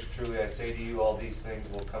 36, truly I say to you, all these things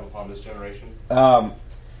will come upon this generation. Is that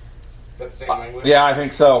the same language? Yeah, I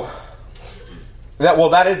think so.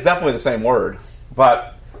 That is definitely the same word.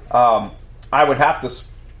 But I would have to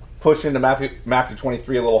push into Matthew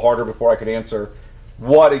 23 a little harder before I could answer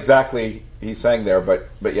what exactly he's saying there.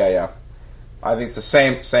 But yeah. I think it's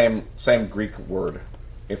the same Greek word,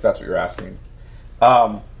 if that's what you're asking.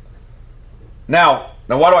 Now,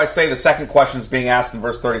 why do I say the second question is being asked in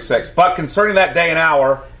verse 36? But concerning that day and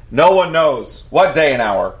hour, no one knows. What day and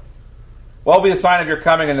hour? What will be the sign of your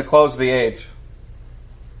coming and the close of the age?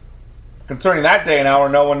 Concerning that day and hour,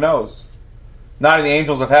 no one knows. Neither the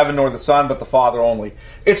angels of heaven nor the Son, but the Father only.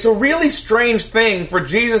 It's a really strange thing for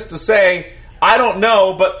Jesus to say, I don't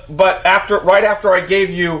know, but right after I gave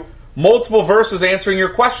you multiple verses answering your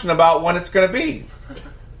question about when it's going to be.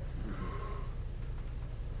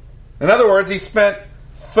 In other words, he spent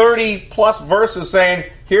 30 plus verses saying,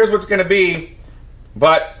 here's what's going to be,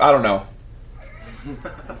 but I don't know.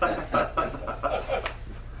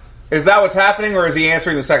 Is that what's happening, or is he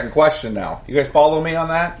answering the second question now? You guys follow me on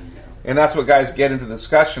that? And that's what guys get into the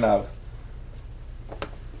discussion of.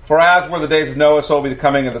 For as were the days of Noah, so will be the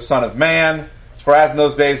coming of the Son of Man. For as in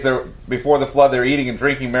those days before the flood, they were eating and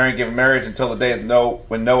drinking, marrying, giving marriage, until the day of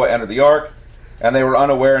when Noah entered the ark. And they were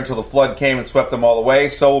unaware until the flood came and swept them all away.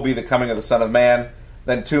 So will be the coming of the Son of Man.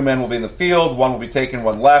 Then 2 men will be in the field. One will be taken,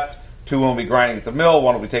 one left. 2 will be grinding at the mill.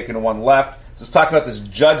 One will be taken and one left. So it's talking about this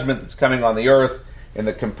judgment that's coming on the earth in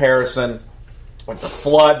the comparison with the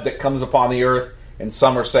flood that comes upon the earth. And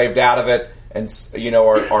some are saved out of it, and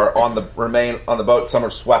are remain on the boat. Some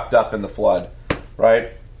are swept up in the flood,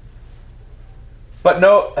 right? But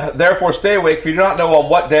therefore stay awake, for you do not know on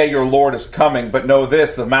what day your Lord is coming. But know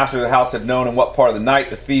this: the master of the house had known in what part of the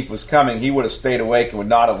night the thief was coming, he would have stayed awake and would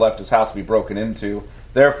not have left his house to be broken into.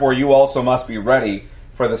 Therefore you also must be ready,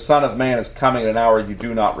 for the Son of Man is coming at an hour you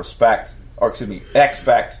do not expect. You do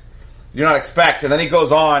not expect. And then he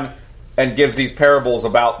goes on and gives these parables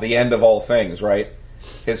about the end of all things, right?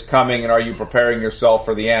 His coming, and are you preparing yourself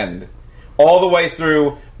for the end? All the way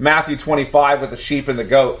through Matthew 25 with the sheep and the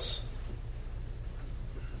goats,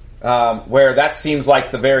 where that seems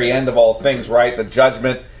like the very end of all things, right? The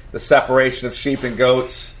judgment, the separation of sheep and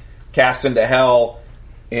goats, cast into hell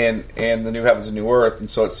in the new heavens and new earth, and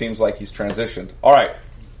so it seems like he's transitioned. All right.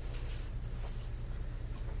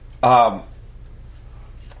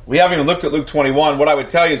 We haven't even looked at Luke 21. What I would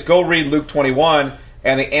tell you is go read Luke 21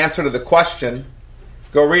 and the answer to the question.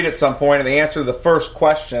 Go read at some point and the answer to the first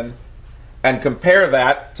question, and compare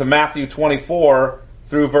that to Matthew 24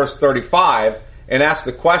 through verse 35 and ask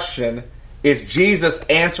the question, is Jesus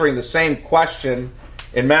answering the same question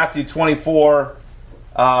in Matthew 24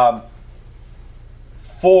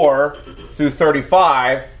 4 through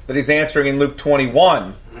 35 that he's answering in Luke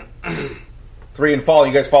 21 3 and follow?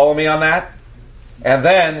 You guys follow me on that? And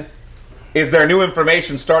then, is there new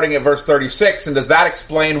information starting at verse 36? And does that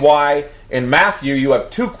explain why in Matthew you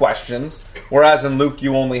have 2 questions, whereas in Luke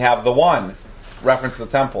you only have the one, reference to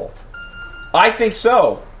the temple? I think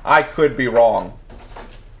so. I could be wrong.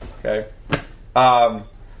 Okay. A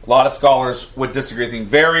lot of scholars would disagree with me.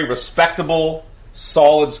 Very respectable,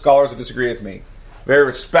 solid scholars would disagree with me. Very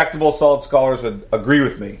respectable, solid scholars would agree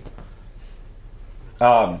with me.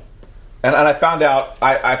 And I found out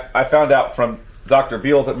I found out from Dr.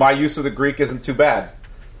 Beal that my use of the Greek isn't too bad.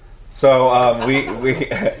 So we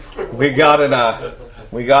got in a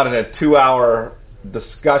 2-hour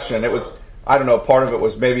discussion. It was, I don't know, part of it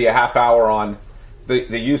was maybe a half hour on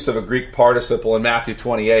the use of a Greek participle in Matthew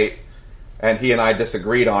 28, and he and I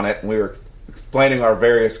disagreed on it, and we were explaining our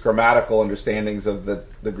various grammatical understandings of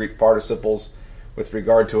the Greek participles with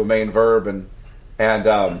regard to a main verb, and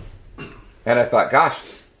I thought, gosh,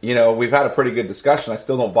 we've had a pretty good discussion. I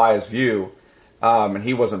still don't buy his view, and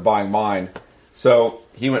he wasn't buying mine. So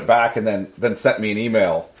he went back and then sent me an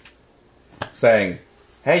email saying,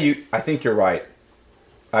 "Hey, I think you're right.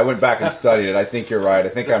 I went back and studied it. I think you're right. I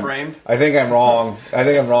think I'm framed? I think I'm wrong.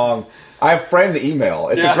 I framed the email.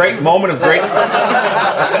 It's a great moment of great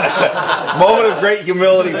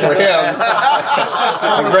humility for him,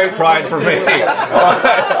 and great pride for me.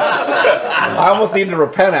 I almost needed to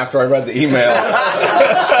repent after I read the email.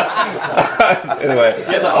 Anyway,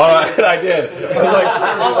 all right, I did. I was like,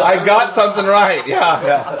 I got something right. Yeah.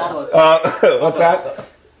 What's that?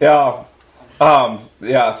 Yeah.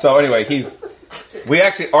 Yeah. So anyway, we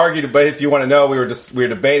actually argued, but if you want to know, we were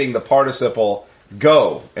debating the participle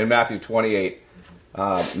go in Matthew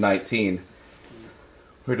 28:19.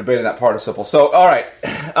 We were debating that participle. So all right,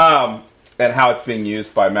 and how it's being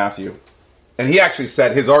used by Matthew. And he actually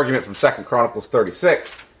said his argument from 2 Chronicles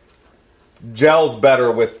 36 gels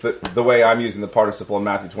better with the way I'm using the participle in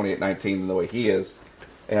Matthew 28:19 than the way he is.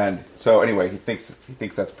 And so anyway, he thinks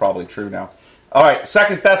that's probably true now. All right,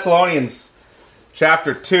 2 Thessalonians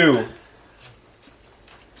chapter 2.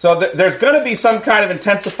 So there's going to be some kind of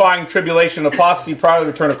intensifying tribulation and apostasy prior to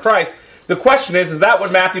the return of Christ. The question is that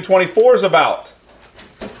what Matthew 24 is about?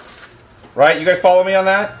 Right? You guys follow me on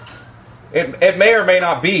that? It may or may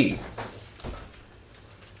not be.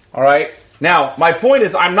 All right? Now, my point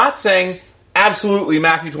is, I'm not saying absolutely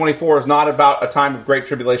Matthew 24 is not about a time of great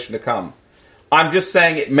tribulation to come. I'm just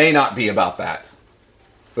saying it may not be about that.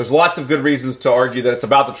 There's lots of good reasons to argue that it's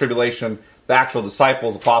about the tribulation the actual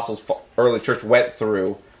disciples, apostles, early church went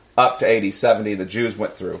through up to AD 70, the Jews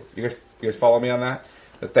went through. You guys follow me on that?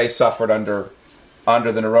 That they suffered under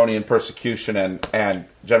the Neronian persecution and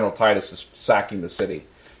General Titus is sacking the city.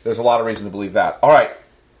 There's a lot of reason to believe that. All right.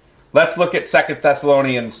 Let's look at 2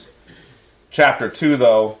 Thessalonians chapter 2,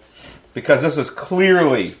 though, because this is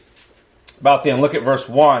clearly about the end. Look at verse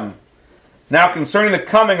 1. Now concerning the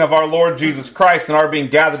coming of our Lord Jesus Christ and our being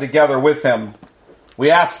gathered together with him, we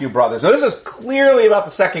ask you, brothers. Now this is clearly about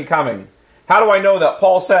the second coming. How do I know that?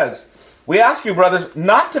 Paul says, we ask you, brothers,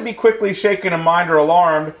 not to be quickly shaken in mind or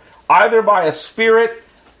alarmed, either by a spirit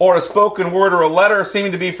or a spoken word or a letter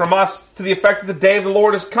seeming to be from us to the effect that the day of the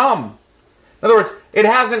Lord has come. In other words, it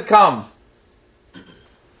hasn't come.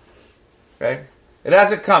 Okay? It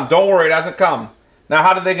hasn't come. Don't worry, it hasn't come. Now,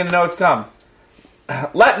 how are they going to know it's come?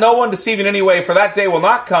 Let no one deceive in any way, for that day will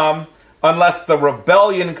not come unless the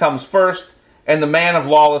rebellion comes first and the man of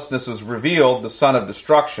lawlessness is revealed, the son of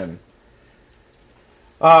destruction.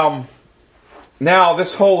 Now,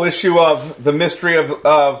 this whole issue of the mystery of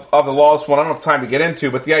the lawless one, I don't have time to get into,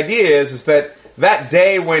 but the idea is that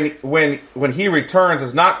day when he returns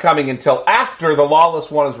is not coming until after the lawless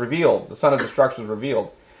one is revealed, the son of destruction is revealed.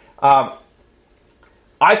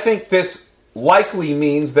 I think this likely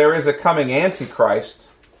means there is a coming Antichrist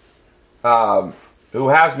who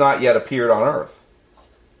has not yet appeared on earth.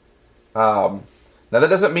 Now that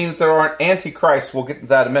doesn't mean that there aren't Antichrists. We'll get to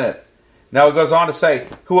that in a minute. Now it goes on to say,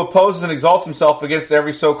 who opposes and exalts himself against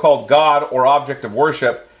every so-called God or object of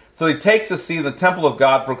worship, so he takes a seat in the temple of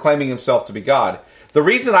God, proclaiming himself to be God. The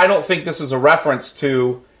reason I don't think this is a reference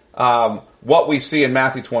to what we see in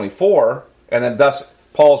Matthew 24, and then thus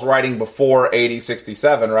Paul's writing before AD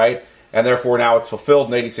 67, right? And therefore now it's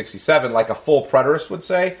fulfilled in AD 67, like a full preterist would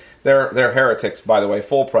say. They're heretics, by the way,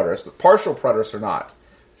 full preterists. The partial preterists are not.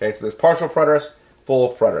 Okay, so there's partial preterist,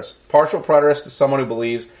 full preterist. Partial preterist is someone who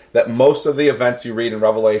believes that most of the events you read in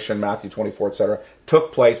Revelation, Matthew 24, etc.,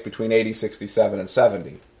 took place between AD 67 and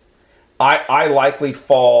 70. I likely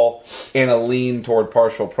fall in a lean toward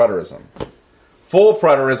partial preterism. Full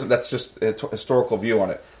preterism, that's just a historical view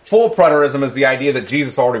on it. Full preterism is the idea that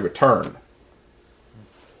Jesus already returned.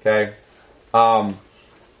 Okay?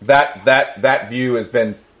 That view has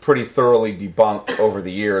been pretty thoroughly debunked over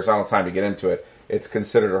the years. I don't have time to get into it. It's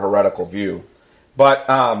considered a heretical view. But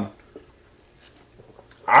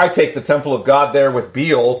I take the temple of God there with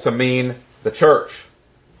Beale to mean the church.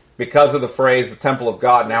 Because of the phrase, the temple of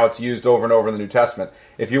God, now it's used over and over in the New Testament.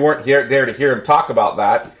 If you weren't there to hear him talk about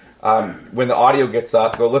that, when the audio gets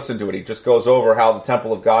up, go listen to it. He just goes over how the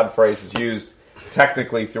temple of God phrase is used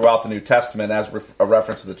technically throughout the New Testament as a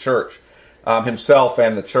reference to the church, himself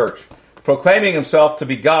and the church. Proclaiming himself to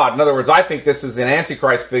be God. In other words, I think this is an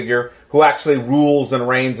Antichrist figure who actually rules and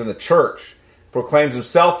reigns in the church. Proclaims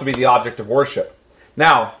himself to be the object of worship.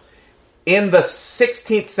 Now, in the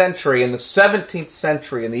 16th century, in the 17th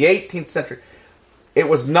century, in the 18th century, it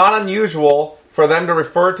was not unusual for them to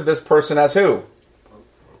refer to this person as who?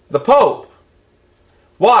 The Pope.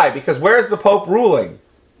 Why? Because where's the Pope ruling?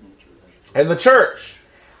 In the church.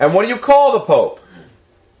 And what do you call the Pope?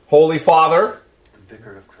 Holy Father. The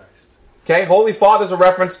Vicar of Christ. Okay, Holy Father is a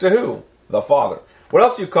reference to who? The Father. What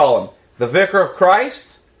else do you call him? The Vicar of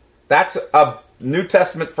Christ? That's a New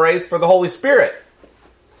Testament phrase for the Holy Spirit.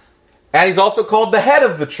 And he's also called the head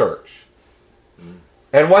of the church.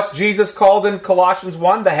 And what's Jesus called in Colossians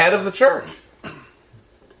 1? The head of the church.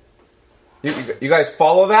 You guys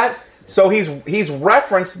follow that? So he's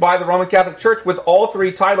referenced by the Roman Catholic Church with all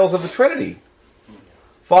three titles of the Trinity.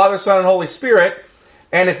 Father, Son, and Holy Spirit.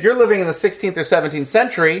 And if you're living in the 16th or 17th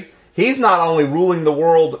century, he's not only ruling the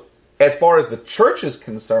world as far as the church is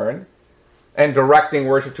concerned and directing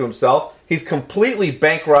worship to himself, he's completely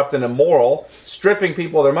bankrupt and immoral, stripping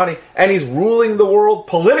people of their money, and he's ruling the world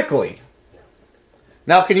politically.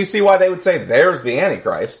 Now, can you see why they would say, there's the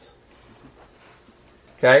Antichrist?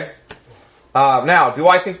 Okay? Now, do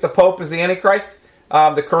I think the Pope is the Antichrist?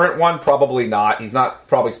 The current one? Probably not. He's not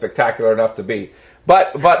probably spectacular enough to be.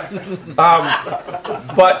 But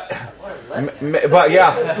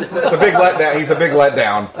yeah, it's a big letdown. He's a big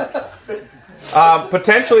letdown.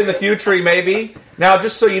 Potentially in the future, he may be. Now,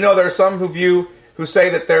 just so you know, there are some who say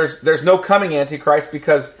that there's no coming Antichrist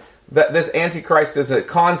because this Antichrist is a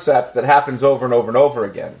concept that happens over and over and over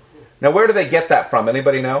again. Now, where do they get that from?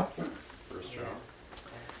 Anybody know? 1 John.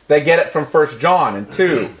 They get it from 1 John and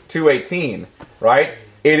 2:18, right?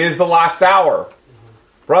 It is the last hour.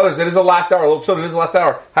 Brothers, it is the last hour. Little children, it is the last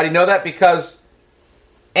hour. How do you know that? Because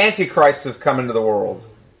Antichrists have come into the world.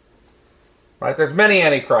 Right? There's many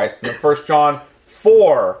Antichrists. In 1 John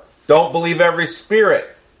 4, don't believe every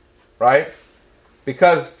spirit. Right?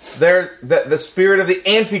 Because the spirit of the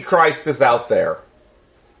Antichrist is out there.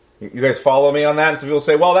 You guys follow me on that? And some people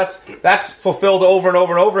say, well, that's fulfilled over and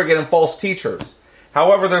over and over again in false teachers.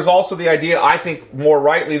 However, there's also the idea, I think more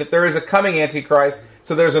rightly, that there is a coming Antichrist,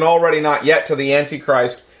 so there's an already not yet to the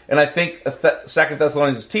Antichrist. And I think 2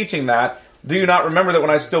 Thessalonians is teaching that. Do you not remember that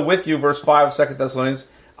when I was still with you, verse 5 of 2 Thessalonians,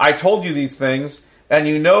 I told you these things, and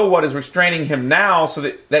you know what is restraining him now,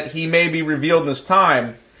 so that he may be revealed in this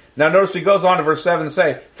time. Now notice he goes on to verse 7 and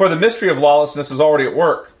say, for the mystery of lawlessness is already at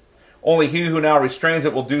work. Only he who now restrains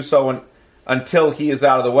it will do so until he is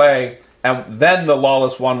out of the way, and then the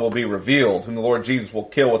lawless one will be revealed, whom the Lord Jesus will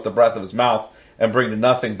kill with the breath of his mouth and bring to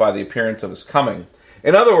nothing by the appearance of his coming.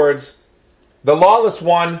 In other words, the lawless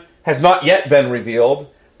one has not yet been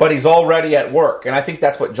revealed, but he's already at work. And I think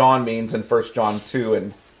that's what John means in 1 John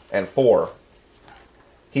 2 and 4.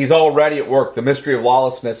 He's already at work. The mystery of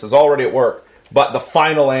lawlessness is already at work, but the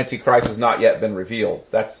final Antichrist has not yet been revealed.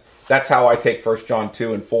 That's how I take 1 John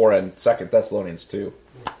 2 and 4 and 2 Thessalonians 2.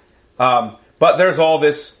 But there's all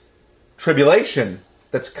this tribulation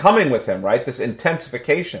that's coming with him, right? This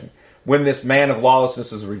intensification when this man of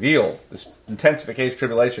lawlessness is revealed. This intensification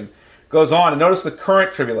tribulation goes on. And notice the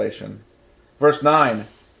current tribulation. Verse 9.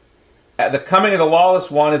 The coming of the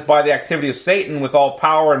lawless one is by the activity of Satan with all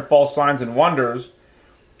power and false signs and wonders,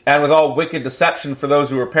 and with all wicked deception for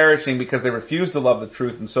those who are perishing because they refuse to love the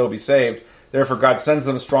truth and so be saved. Therefore God sends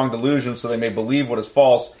them a strong delusion so they may believe what is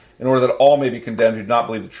false, in order that all may be condemned who did not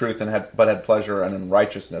believe the truth but had pleasure in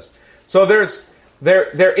unrighteousness. So there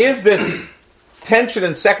is this tension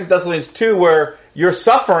in 2 Thessalonians 2 where you're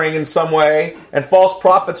suffering in some way and false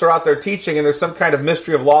prophets are out there teaching and there's some kind of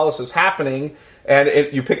mystery of lawlessness happening,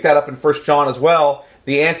 and you pick that up in 1 John as well.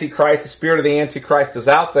 The Antichrist, the spirit of the Antichrist is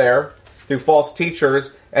out there through false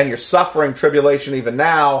teachers, and you're suffering tribulation even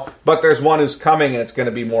now, but there's one who's coming and it's going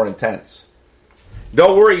to be more intense.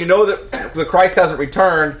 Don't worry, you know that the Christ hasn't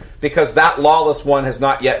returned because that lawless one has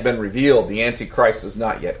not yet been revealed. The Antichrist has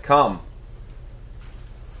not yet come.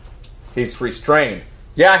 He's restrained.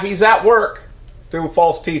 Yeah, he's at work through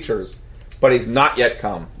false teachers, but he's not yet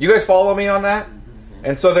come. You guys follow me on that?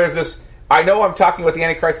 And so there's this, I know I'm talking about the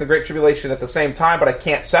Antichrist and the Great Tribulation at the same time, but I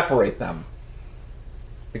can't separate them.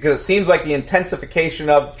 Because it seems like the intensification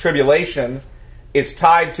of tribulation is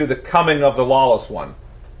tied to the coming of the lawless one.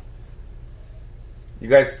 You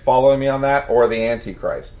guys following me on that? Or the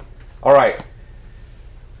Antichrist? All right.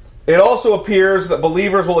 It also appears that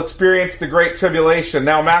believers will experience the Great Tribulation.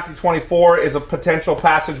 Now, Matthew 24 is a potential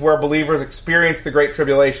passage where believers experience the Great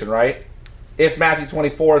Tribulation, right? If Matthew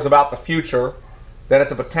 24 is about the future, then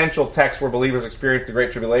it's a potential text where believers experience the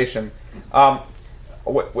Great Tribulation. I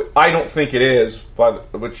don't think it is,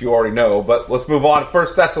 which you already know, but let's move on. 1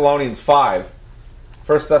 Thessalonians 5.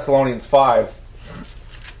 1 Thessalonians 5.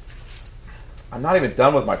 I'm not even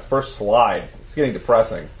done with my first slide. It's getting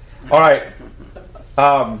depressing. All right.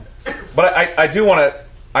 But I do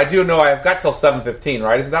know I've got till 7:15,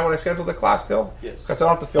 right? Isn't that what I scheduled the class till? Yes. Because I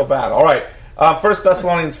don't have to feel bad. All right. 1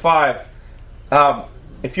 Thessalonians 5.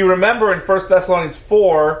 If you remember in 1 Thessalonians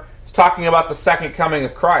 4, it's talking about the second coming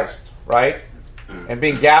of Christ, right? And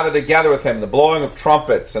being gathered together with him, the blowing of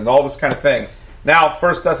trumpets, and all this kind of thing. Now,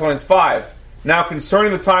 1 Thessalonians 5. Now,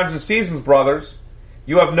 concerning the times and seasons, brothers,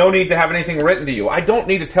 you have no need to have anything written to you. I don't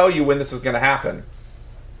need to tell you when this is going to happen.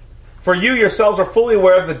 For you yourselves are fully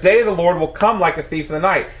aware that the day of the Lord will come like a thief in the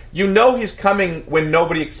night. You know he's coming when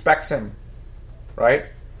nobody expects him. Right?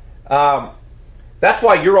 That's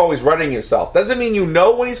why you're always readying yourself. Doesn't mean you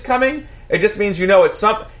know when he's coming. It just means you know it's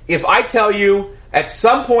some. If I tell you at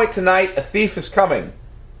some point tonight a thief is coming,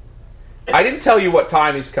 I didn't tell you what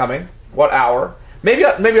time he's coming, what hour. Maybe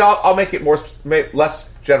I'll make it less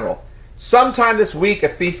general. Sometime this week, a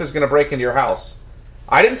thief is going to break into your house.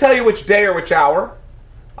 I didn't tell you which day or which hour.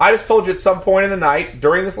 I just told you at some point in the night,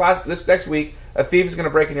 during this next week, a thief is going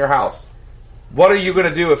to break in your house. What are you going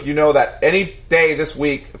to do if you know that any day this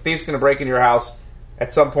week, a thief's going to break into your house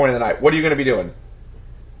at some point in the night? What are you going to be doing?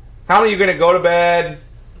 How many are you going to go to bed,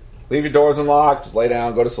 leave your doors unlocked, just lay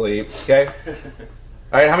down, go to sleep, okay?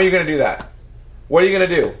 All right, how many are you going to do that? What are you going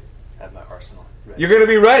to do? Have my arsenal ready. You're going to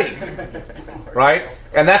be ready, right?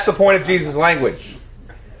 And that's the point of Jesus' language.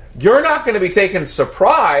 You're not going to be taken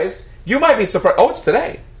surprise. You might be surprised. Oh, it's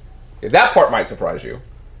today. That part might surprise you.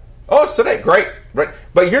 Oh, it's today. Great. Right?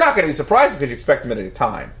 But you're not going to be surprised because you expect him at any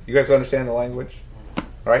time. You guys understand the language? All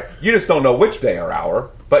right? You just don't know which day or hour,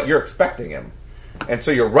 but you're expecting him. And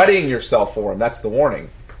so you're readying yourself for him. That's the warning.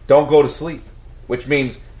 Don't go to sleep, which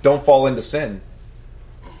means don't fall into sin.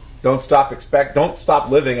 Don't stop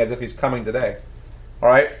living as if he's coming today. All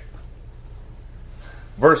right?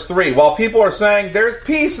 Verse 3, while people are saying, there's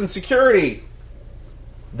peace and security,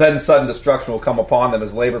 then sudden destruction will come upon them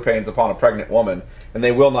as labor pains upon a pregnant woman, and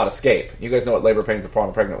they will not escape. You guys know what labor pains upon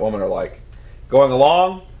a pregnant woman are like. Going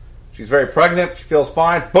along, she's very pregnant, she feels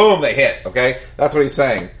fine, boom, they hit, okay? That's what he's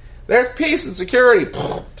saying. There's peace and security,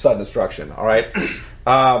 sudden destruction, all right?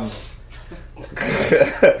 All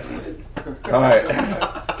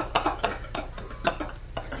right.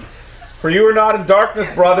 For you are not in darkness,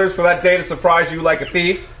 brothers, for that day to surprise you like a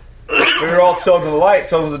thief. We are all children of the light,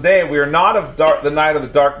 children of the day. We are not of the night of the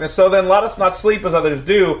darkness. So then let us not sleep as others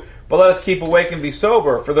do, but let us keep awake and be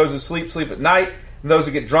sober. For those who sleep, sleep at night, and those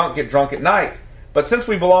who get drunk at night. But since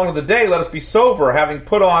we belong to the day, let us be sober, having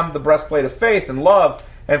put on the breastplate of faith and love,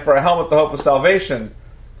 and for a helmet the hope of salvation.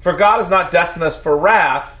 For God has not destined us for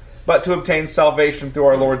wrath, but to obtain salvation through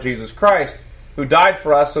our Lord Jesus Christ, who died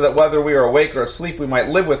for us, so that whether we are awake or asleep, we might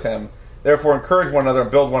live with him. Therefore, encourage one another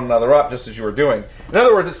and build one another up, just as you are doing. In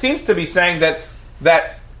other words, it seems to be saying that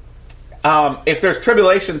if there's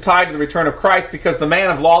tribulation tied to the return of Christ, because the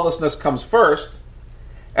man of lawlessness comes first,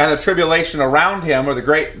 and the tribulation around him, or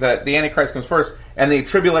the Antichrist comes first, and the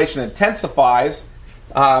tribulation intensifies,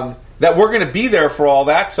 that we're going to be there for all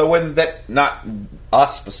that. So when that, not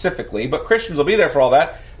us specifically, but Christians will be there for all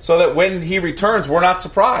that, so that when he returns, we're not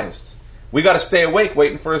surprised. We got to stay awake,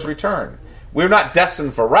 waiting for his return. We're not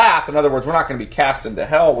destined for wrath. In other words, we're not going to be cast into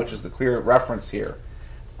hell, which is the clear reference here.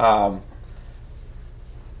 But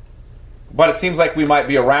it seems like we might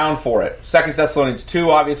be around for it. 2 Thessalonians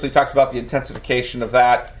 2 obviously talks about the intensification of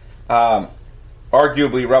that.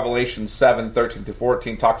 Arguably, Revelation 7, 13 to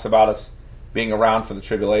 14 talks about us being around for the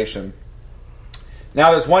tribulation.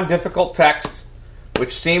 Now, there's one difficult text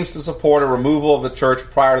which seems to support a removal of the church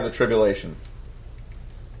prior to the tribulation.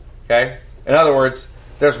 Okay? In other words,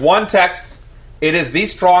 there's one text. It is the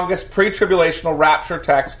strongest pre-tribulational rapture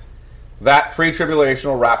text that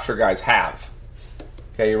pre-tribulational rapture guys have.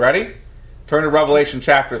 Okay, you ready? Turn to Revelation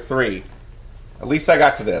chapter 3. At least I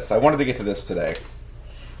got to this. I wanted to get to this today.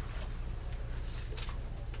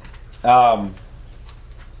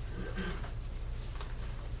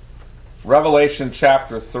 Revelation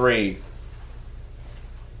chapter 3.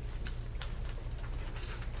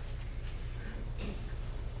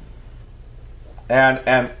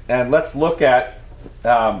 And let's look at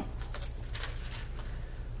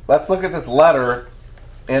this letter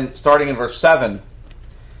starting in verse 7.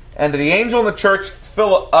 And to the angel in the church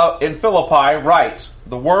in Philippi write,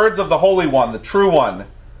 the words of the Holy One, the true One,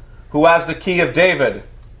 who has the key of David,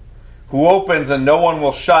 who opens and no one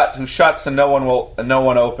will shut, who shuts and no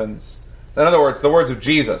one opens. In other words, the words of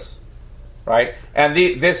Jesus, right? And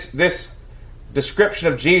this description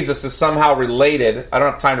of Jesus is somehow related. I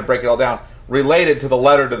don't have time to break it all down. Related to the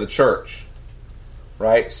letter to the church,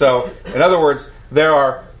 right? So, in other words, there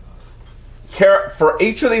are, for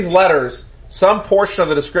each of these letters, some portion of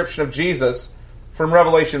the description of Jesus from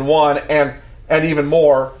Revelation 1 and even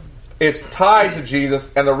more is tied to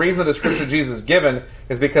Jesus, and the reason the description of Jesus is given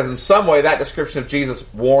is because in some way that description of Jesus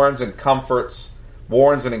warns and comforts,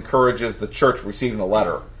 warns and encourages the church receiving the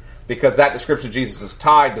letter, because that description of Jesus is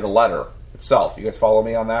tied to the letter itself. You guys follow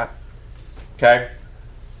me on that? Okay?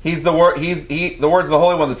 He's the words of the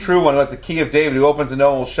Holy One, the true One, who has the key of David, who opens and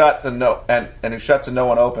no one shuts, and who shuts and no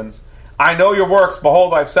one opens. I know your works.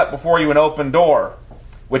 Behold, I have set before you an open door,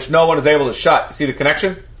 which no one is able to shut. You see the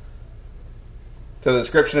connection to the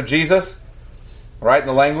description of Jesus? Right in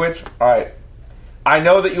the language? All right. I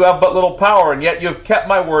know that you have but little power, and yet you have kept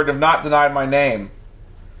my word and have not denied my name.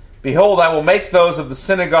 Behold, I will make those of the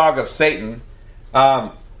synagogue of Satan.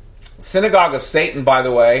 Synagogue of Satan, by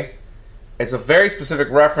the way, it's a very specific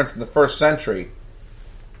reference in the first century.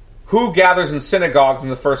 Who gathers in synagogues in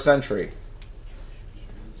the first century?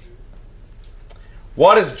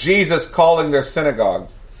 What is Jesus calling their synagogue?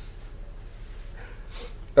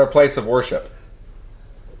 Their place of worship.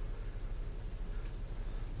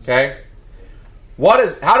 Okay?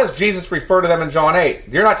 How does Jesus refer to them in John 8?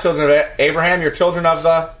 You're not children of Abraham, you're children of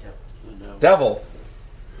the devil.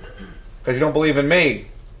 Because you don't believe in me.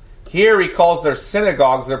 Here he calls their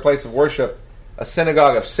synagogues, their place of worship, a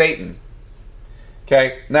synagogue of Satan.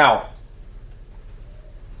 Okay, now,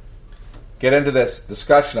 get into this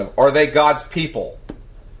discussion of, are they God's people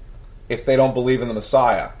if they don't believe in the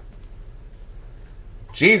Messiah?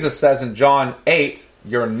 Jesus says in John 8,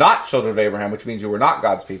 you're not children of Abraham, which means you were not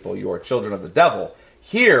God's people, you are children of the devil.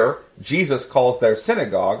 Here, Jesus calls their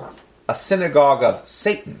synagogue a synagogue of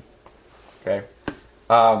Satan. Okay?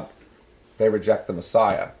 They reject the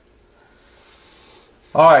Messiah.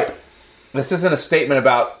 All right. This isn't a statement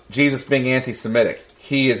about Jesus being anti-Semitic.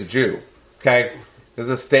 He is a Jew. Okay? This is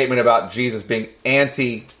a statement about Jesus being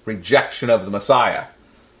anti-rejection of the Messiah.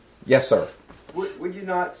 Yes, sir. Would you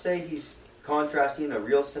not say he's contrasting a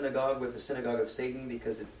real synagogue with the synagogue of Satan?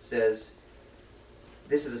 Because it says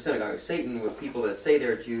this is a synagogue of Satan with people that say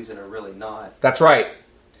they're Jews and are really not. That's right.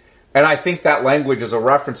 And I think that language is a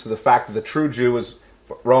reference to the fact that the true Jew is,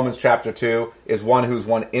 Romans chapter 2, is one who's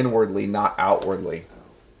one inwardly, not outwardly.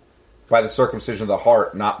 By the circumcision of the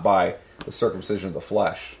heart, not by the circumcision of the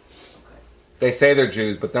flesh. They say they're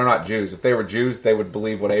Jews, but they're not Jews. If they were Jews, they would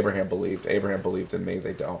believe what Abraham believed. Abraham believed in me.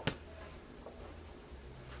 They don't.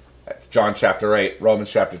 John chapter 8, Romans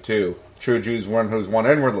chapter 2. True Jews, one who's one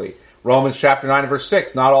inwardly. Romans chapter 9 and verse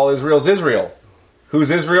 6. Not all Israel is Israel.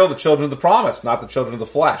 Who's Israel? The children of the promise, not the children of the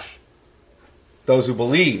flesh. Those who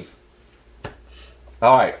believe.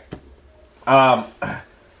 All right.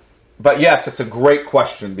 But yes, it's a great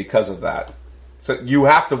question because of that. So you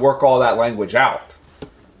have to work all that language out.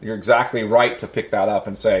 You're exactly right to pick that up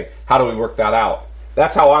and say, how do we work that out?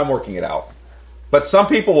 That's how I'm working it out. But some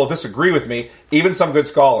people will disagree with me, even some good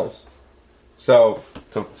scholars. So,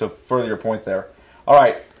 to further your point there. All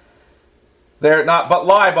right. They're not, but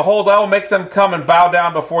lie, behold, I will make them come and bow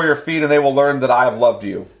down before your feet, and they will learn that I have loved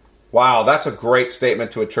you. Wow, that's a great statement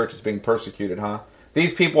to a church that's being persecuted, huh?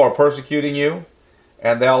 These people are persecuting you,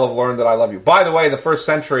 and they'll have learned that I love you. By the way, in the first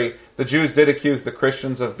century, the Jews did accuse the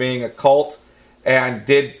Christians of being a cult, and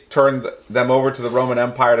did turn them over to the Roman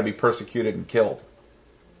Empire to be persecuted and killed.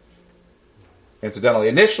 Incidentally,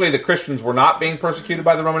 initially the Christians were not being persecuted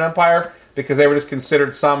by the Roman Empire because they were just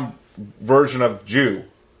considered some version of Jew.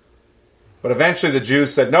 But eventually the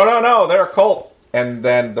Jews said, no, they're a cult. And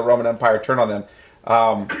then the Roman Empire turned on them.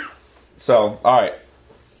 All right.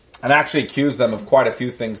 And actually accused them of quite a few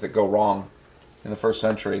things that go wrong in the first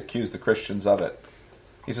century. Accused the Christians of it.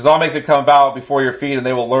 He says, I'll make them come bow before your feet, and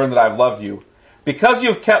they will learn that I've loved you. Because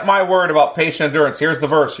you've kept my word about patient endurance. Here's the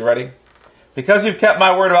verse. You ready? Because you've kept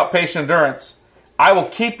my word about patient endurance, I will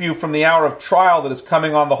keep you from the hour of trial that is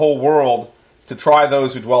coming on the whole world to try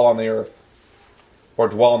those who dwell on the earth. Or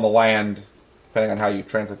dwell on the land, depending on how you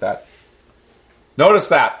translate that. Notice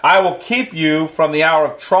that. I will keep you from the hour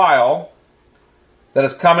of trial that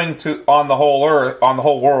is coming on the whole earth, on the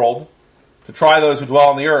whole world, to try those who dwell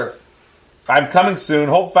on the earth. I'm coming soon.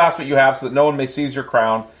 Hold fast what you have so that no one may seize your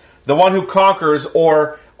crown. The one who conquers,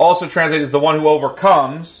 or also translated as the one who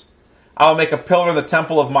overcomes, I will make a pillar in the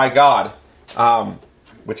temple of my God.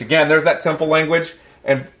 Which again, there's that temple language.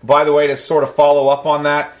 And by the way, to sort of follow up on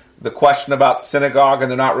that, the question about synagogue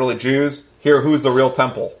and they're not really Jews, here, who's the real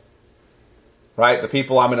temple? Right? The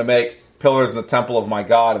people I'm going to make pillars in the temple of my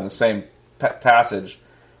God in the same passage.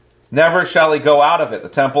 Never shall he go out of it, the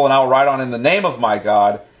temple, and I will write on in the name of my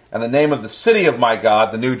God, and the name of the city of my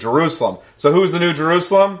God, the New Jerusalem. So who's the New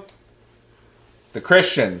Jerusalem? The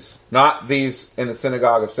Christians, not these in the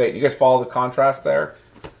synagogue of Satan. You guys follow the contrast there?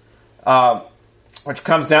 Which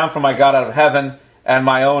comes down from my God out of heaven, and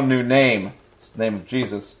my own new name, the name of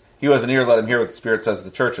Jesus. He who has an ear, let him hear what the Spirit says to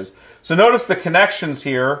the churches. So notice the connections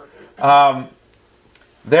here. If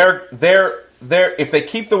they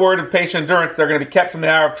keep the word of patient endurance, they're going to be kept from the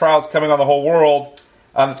hour of trials coming on the whole world.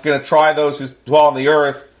 It's going to try those who dwell on the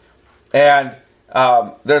earth. And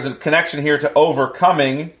there's a connection here to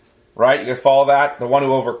overcoming, right? You guys follow that? The one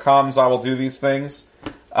who overcomes, I will do these things.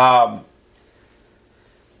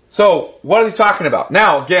 So, what is he talking about?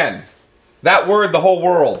 Now, again, that word, the whole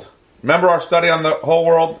world. Remember our study on the whole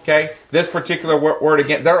world? Okay? This particular word,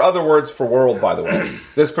 again, there are other words for world, by the way.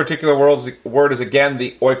 This particular word is, again,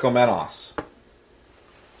 the oikomenos.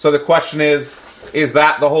 So the question is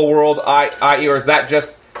that the whole world, i.e., or is that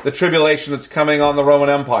just the tribulation that's coming on the Roman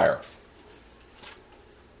Empire?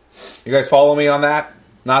 You guys follow me on that?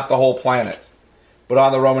 Not the whole planet. but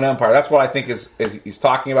on the Roman Empire. That's what I think is he's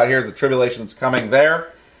talking about here, is the tribulation that's coming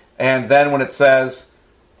there. And then when it says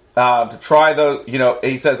to try those,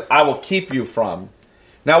 he says, I will keep you from.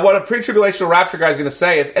 Now, what a pre-tribulational rapture guy is going to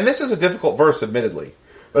say is, and this is a difficult verse, admittedly,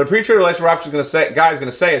 but a pre-tribulational rapture guy is going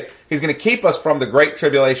to say is, he's going to keep us from the great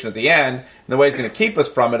tribulation at the end, and the way he's going to keep us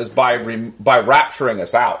from it is by rapturing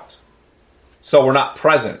us out. So we're not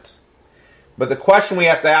present. But the question we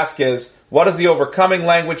have to ask is, what is the overcoming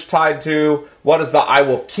language tied to? What is the I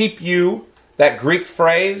will keep you, that Greek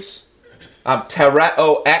phrase?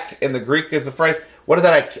 Tereo ek in the Greek is the phrase. What is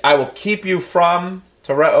that? I will keep you from,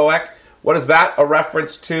 tereo ek. What is that a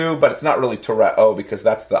reference to? But it's not really tereo, because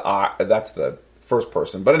that's the first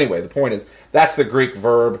person. But anyway, the point is, that's the Greek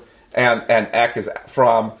verb, and ek is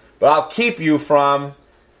from. But I'll keep you from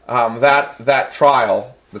that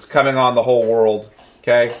trial that's coming on the whole world.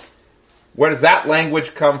 Okay? Where does that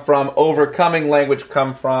language come from? Overcoming language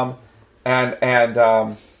come from? And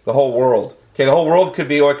the whole world. Okay, the whole world could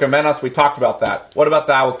be oikomenos. We talked about that. What about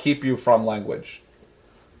the I will keep you from language?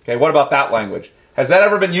 Okay, what about that language? Has that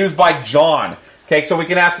ever been used by John? Okay, so we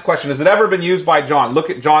can ask the question, has it ever been used by John? Look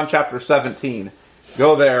at John chapter 17.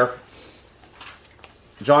 Go there.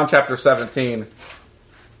 John chapter 17.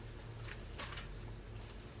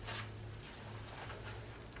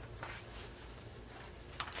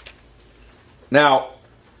 Now,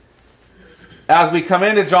 as we come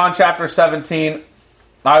into John chapter 17,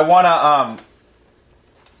 I want to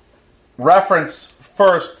reference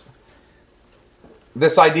first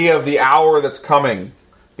this idea of the hour that's coming,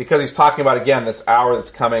 because he's talking about, again, this hour that's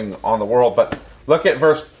coming on the world. But look at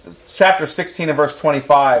chapter 16 and verse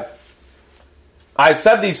 25. I've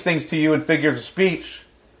said these things to you in figures of speech.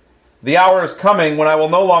 The hour is coming when I will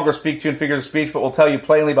no longer speak to you in figures of speech, but will tell you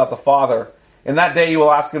plainly about the Father. In that day you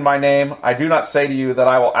will ask in my name. I do not say to you that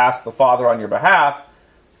I will ask the Father on your behalf,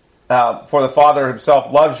 for the Father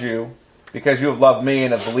himself loves you, because you have loved me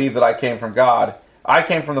and have believed that I came from God. I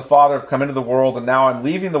came from the Father, have come into the world, and now I'm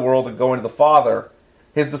leaving the world and going to the Father.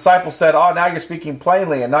 His disciples said, now you're speaking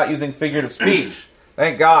plainly and not using figurative speech.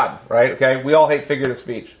 Thank God, right? Okay, we all hate figurative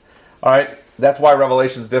speech. All right, that's why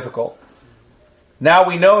Revelation is difficult. Now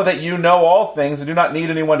we know that you know all things and do not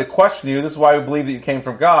need anyone to question you. This is why we believe that you came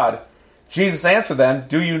from God. Jesus answered them,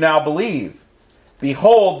 do you now believe?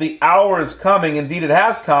 Behold, the hour is coming, indeed it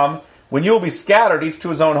has come, when you will be scattered, each to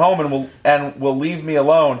his own home, and will leave me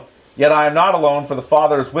alone. Yet I am not alone, for the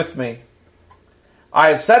Father is with me. I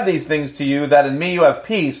have said these things to you, that in me you have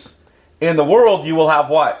peace. In the world you will have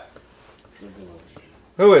what?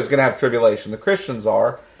 Who is going to have tribulation? The Christians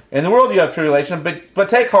are. In the world you have tribulation, but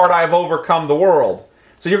take heart, I have overcome the world.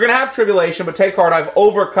 So you're going to have tribulation, but take heart, I've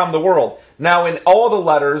overcome the world. Now in all the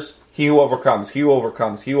letters, he who overcomes, he who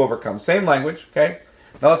overcomes, he who overcomes. Same language, okay?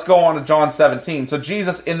 Now let's go on to John 17. So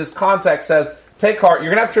Jesus, in this context, says, take heart, you're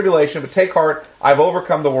going to have tribulation, but take heart, I've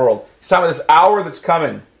overcome the world. He's talking about this hour that's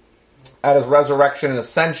coming at his resurrection and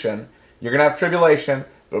ascension. You're going to have tribulation,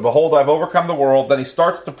 but behold, I've overcome the world. Then he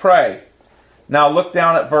starts to pray. Now look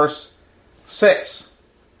down at verse 6.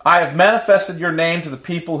 I have manifested your name to the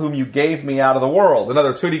people whom you gave me out of the world. In other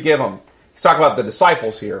words, who did he give them? He's talking about the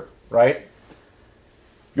disciples here, right?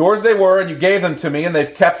 Yours they were, and you gave them to me, and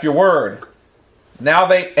they've kept your word. Now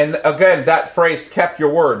and again, that phrase, kept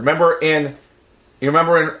your word. Remember in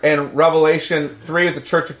Revelation 3 at the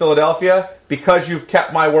Church of Philadelphia? Because you've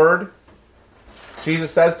kept my word,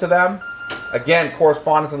 Jesus says to them. Again,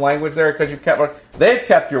 correspondence in language there, because you've kept my word. They've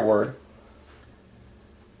kept your word.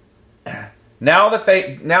 Now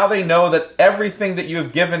they know that everything that you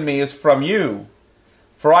have given me is from you.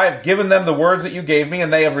 For I have given them the words that you gave me,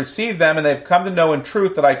 and they have received them, and they have come to know in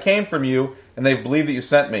truth that I came from you, and they have believed that you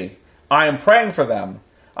sent me. I am praying for them.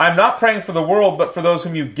 I am not praying for the world, but for those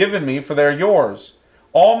whom you've given me, for they are yours.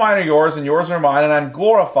 All mine are yours, and yours are mine, and I am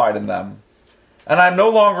glorified in them. And I am no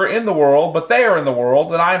longer in the world, but they are in the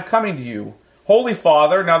world, and I am coming to you. Holy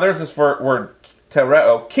Father, now there's this word,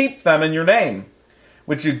 tereo, keep them in your name,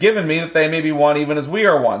 which you've given me, that they may be one even as we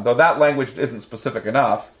are one, though that language isn't specific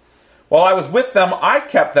enough. While I was with them, I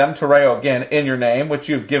kept them, tereo again, in your name, which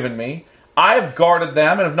you have given me. I have guarded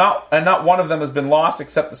them, and not one of them has been lost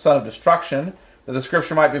except the son of destruction, that the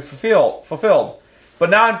scripture might be fulfilled. But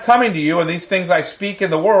now I'm coming to you, and these things I speak in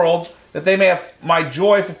the world, that they may have my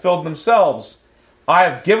joy fulfilled themselves. I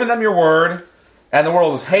have given them your word, and the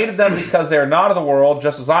world has hated them because they are not of the world,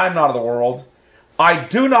 just as I am not of the world. I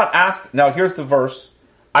do not ask, now here's the verse,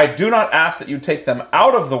 I do not ask that you take them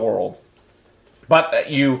out of the world, but that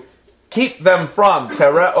you keep them from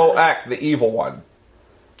tereo ek, the evil one.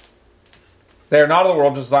 They are not of the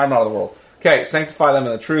world, just as I am not of the world. Okay, sanctify them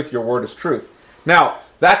in the truth, your word is truth. Now,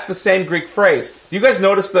 That's the same Greek phrase. Do you guys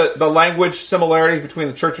notice the language similarities between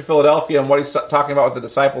the Church of Philadelphia and what he's talking about with the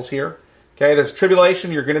disciples here? Okay, there's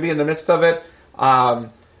tribulation. You're going to be in the midst of it.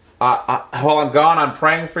 While I'm gone, I'm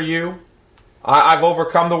praying for you. I've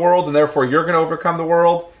overcome the world, and therefore you're going to overcome the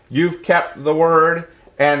world. You've kept the word,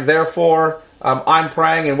 and therefore I'm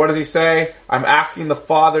praying. And what does he say? I'm asking the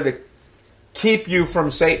Father to keep you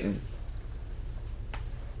from Satan.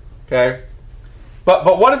 Okay?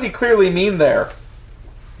 But what does he clearly mean there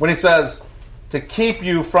when he says to keep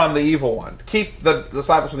you from the evil one? To keep the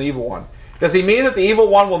disciples from the evil one. Does he mean that the evil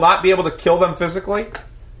one will not be able to kill them physically?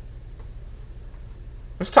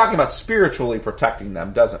 He's talking about spiritually protecting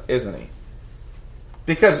them, isn't he?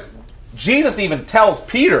 Because Jesus even tells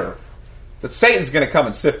Peter that Satan's going to come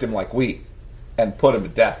and sift him like wheat and put him to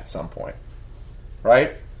death at some point.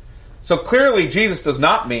 Right? So clearly Jesus does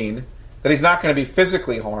not mean that he's not going to be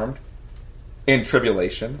physically harmed in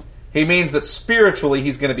tribulation. He means that spiritually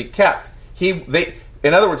he's going to be kept. In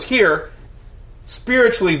other words, here,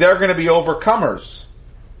 spiritually they're going to be overcomers.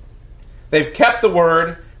 They've kept the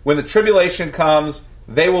word. When the tribulation comes,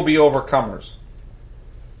 they will be overcomers.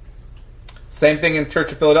 Same thing in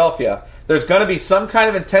Church of Philadelphia. There's going to be some kind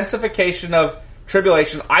of intensification of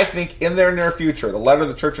tribulation, I think, in their near future. The letter of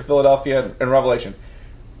the Church of Philadelphia and Revelation.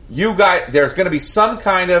 There's going to be some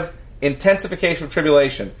kind of intensification of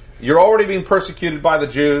tribulation. You're already being persecuted by the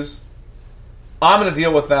Jews. I'm going to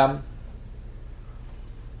deal with them.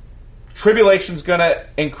 Tribulation's going to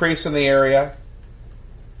increase in the area.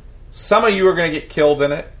 Some of you are going to get killed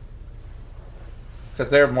in it because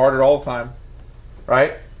they're martyred all the time,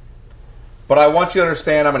 right? But I want you to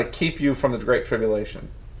understand I'm going to keep you from the great tribulation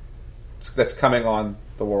that's coming on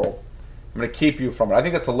the world. I'm going to keep you from it. I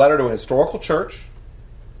think that's a letter to a historical church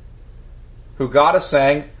who God is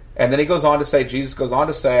saying, and then he goes on to say, Jesus goes on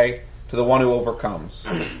to say, to the one who overcomes.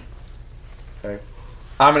 Okay?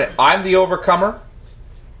 I'm the overcomer.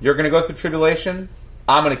 You're going to go through tribulation.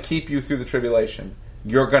 I'm going to keep you through the tribulation.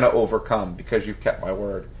 You're going to overcome because you've kept my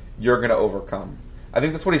word. You're going to overcome. I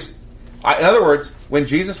think that's what he's... in other words, when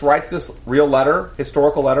Jesus writes this real letter,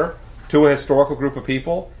 historical letter, to a historical group of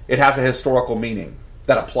people, it has a historical meaning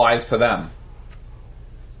that applies to them.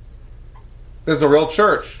 This is a real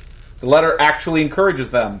church. The letter actually encourages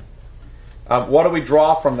them. What do we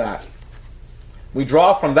draw from that? We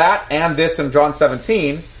draw from that and this in John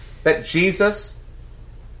 17 that Jesus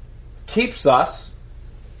keeps us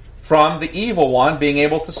from the evil one being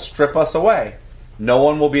able to strip us away. No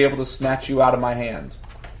one will be able to snatch you out of my hand.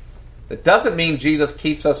 That doesn't mean Jesus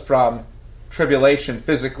keeps us from tribulation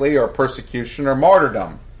physically or persecution or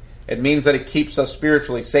martyrdom. It means that it keeps us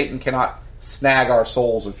spiritually. Satan cannot snag our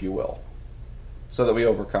souls, if you will, so that we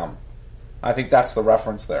overcome. I think that's the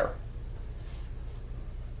reference there.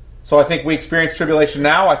 So I think we experience tribulation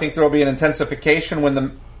now. I think there will be an intensification when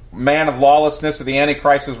the man of lawlessness of the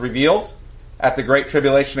Antichrist is revealed at the great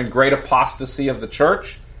tribulation and great apostasy of the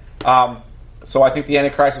church. So I think the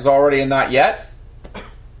Antichrist is already and not yet.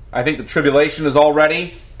 I think the tribulation is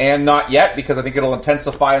already and not yet, because I think it'll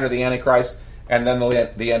intensify under the Antichrist, and then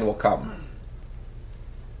the end will come.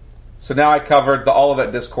 So now I covered the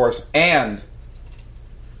Olivet Discourse and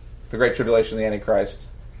the Great Tribulation of the Antichrist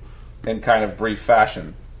in kind of brief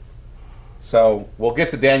fashion. So we'll get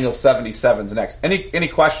to Daniel 77s next. Any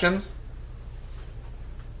questions?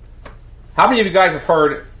 How many of you guys have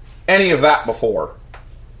heard any of that before?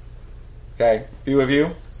 Okay, a few of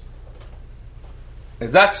you.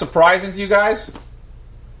 Is that surprising to you guys?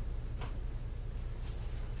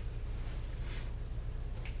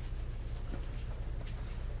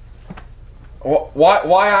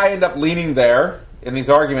 Why I end up leaning there in these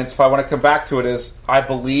arguments, if I want to come back to it, is I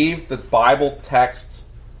believe that Bible text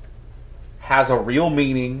has a real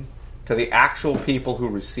meaning to the actual people who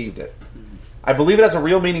received it. I believe it has a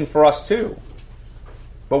real meaning for us too.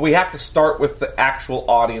 But we have to start with the actual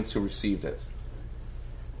audience who received it.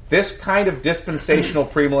 This kind of dispensational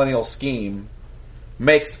premillennial scheme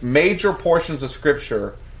makes major portions of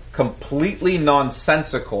Scripture completely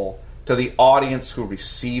nonsensical to the audience who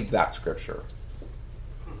received that Scripture.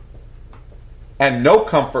 And no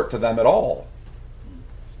comfort to them at all.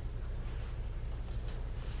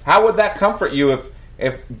 How would that comfort you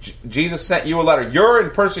if Jesus sent you a letter? You're in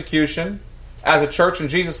persecution as a church, and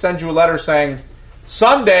Jesus sends you a letter saying,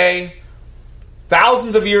 someday,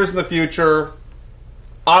 thousands of years in the future,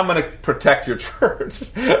 I'm going to protect your church.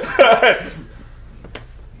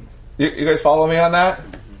 You guys follow me on that?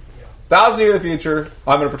 Thousands of years in the future,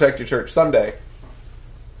 I'm going to protect your church someday.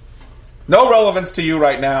 No relevance to you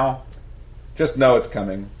right now. Just know it's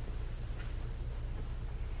coming.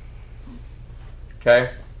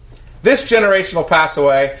 Okay? This generation will pass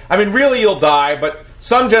away. I mean, really you'll die, but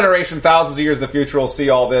some generation, thousands of years in the future, will see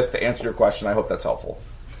all this. To answer your question, I hope that's helpful.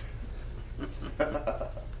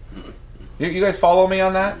 You guys follow me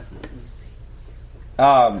on that?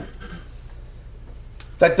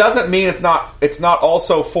 That doesn't mean it's not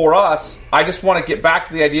also for us. I just want to get back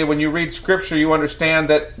to the idea, when you read Scripture, you understand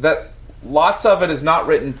that lots of it is not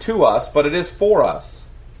written to us, but it is for us.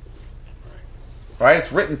 Right?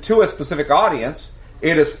 It's written to a specific audience.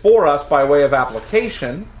 It is for us by way of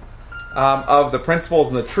application of the principles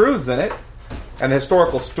and the truths in it. And the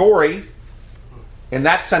historical story, in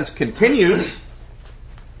that sense, continues.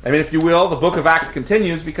 I mean, if you will, the book of Acts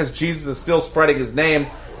continues because Jesus is still spreading his name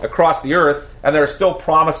across the earth, and there are still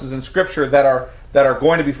promises in Scripture that are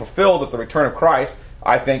going to be fulfilled at the return of Christ.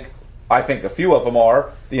 I think a few of them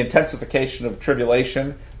are the intensification of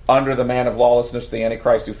tribulation under the man of lawlessness, the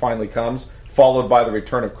Antichrist who finally comes, followed by the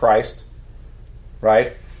return of Christ,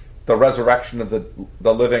 right? The resurrection of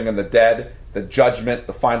the living and the dead, the judgment,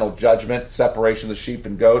 the final judgment, separation of the sheep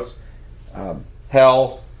and goats,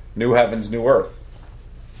 hell, new heavens, new earth.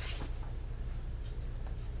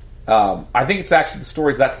 I think it's actually, the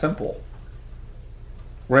story's that simple.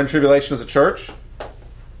 We're in tribulation as a church.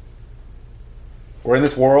 We're in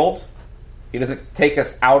this world. He doesn't take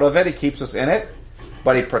us out of it. He keeps us in it.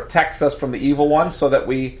 But he protects us from the evil one so that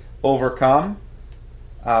we overcome.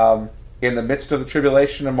 In the midst of the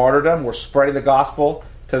tribulation and martyrdom, we're spreading the gospel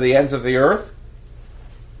to the ends of the earth.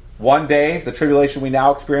 One day, the tribulation we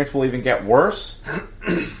now experience will even get worse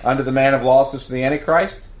under the man of lawlessness and the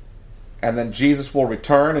Antichrist. And then Jesus will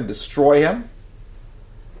return and destroy him.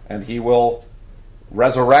 And he will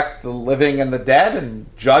resurrect the living and the dead and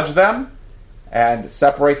judge them and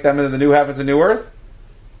separate them into the new heavens and new earth.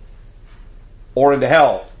 Or into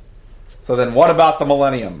hell. So then what about the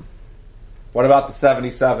millennium? What about the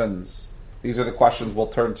 77s? These are the questions we'll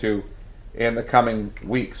turn to in the coming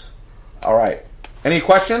weeks. All right. Any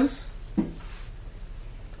questions? In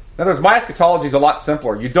other words, my eschatology is a lot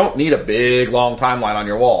simpler. You don't need a big, long timeline on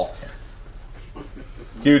your wall.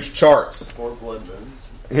 Huge charts. 4 blood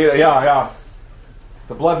moons. Yeah.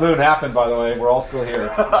 The blood moon happened, by the way. We're all still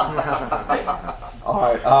here.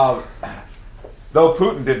 All right. Though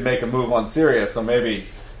Putin did make a move on Syria, so maybe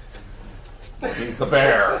he's the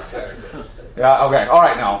bear. Yeah, okay. All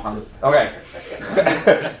right, now. Okay.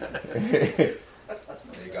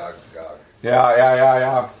 Gog.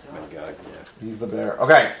 Yeah. He's the bear.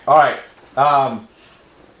 Okay, all right.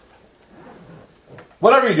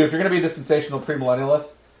 Whatever you do, if you're going to be a dispensational premillennialist,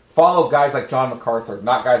 follow guys like John MacArthur,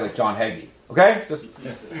 not guys like John Hagee. Okay? Is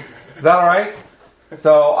that all right?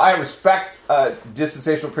 So I respect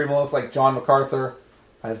dispensational premillennialists like John MacArthur.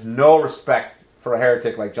 I have no respect for a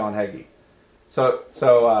heretic like John Hagee. So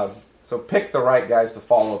pick the right guys to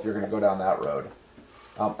follow if you're going to go down that road.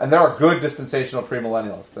 And there are good dispensational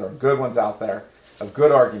premillennialists. There are good ones out there of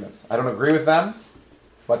good arguments. I don't agree with them,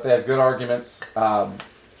 but they have good arguments.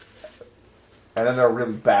 And then there are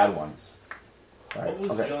really bad ones. Right.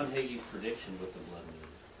 What was John Hagee's prediction with the blood moon?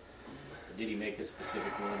 Did he make a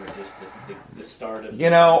specific one, or just the start of?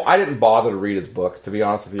 I didn't bother to read his book, to be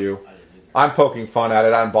honest with you. I'm poking fun at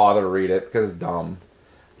it. I didn't bother to read it because it's dumb.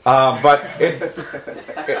 But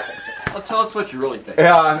well, tell us what you really think.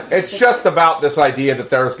 Yeah, it's just about this idea that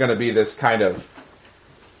there's going to be this kind of,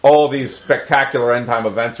 all these spectacular end time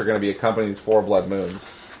events are going to be accompanying these 4 blood moons.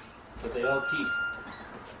 But they all keep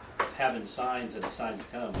having signs, and the signs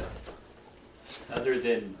come. But other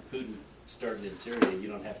than Putin starting in Syria, you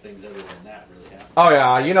don't have things other than that really happening. Oh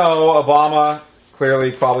yeah, Obama,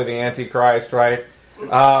 clearly probably the Antichrist, right?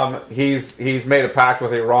 He's made a pact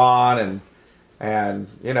with Iran, and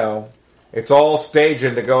it's all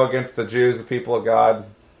staging to go against the Jews, the people of God.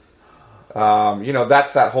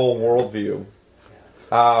 That's that whole worldview.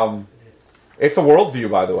 It's a worldview,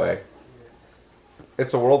 by the way.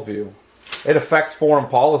 It's a worldview. It affects foreign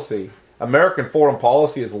policy. American foreign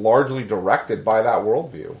policy is largely directed by that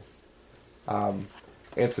worldview.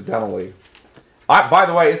 Incidentally,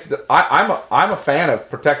 I'm a fan of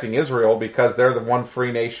protecting Israel because they're the one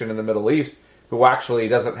free nation in the Middle East who actually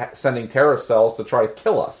doesn't sending terrorist cells to try to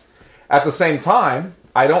kill us. At the same time,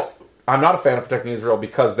 I'm not a fan of protecting Israel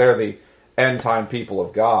because they're the end time people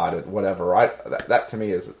of God and whatever. That to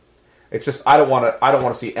me is, it's just I don't want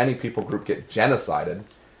to see any people group get genocided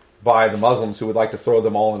by the Muslims who would like to throw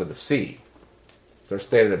them all into the sea. It's their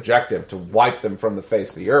stated objective to wipe them from the face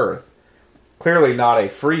of the earth. Clearly not a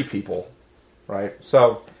free people, right?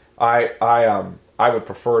 So I would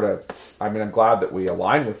prefer to. I'm glad that we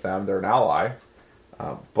align with them. They're an ally,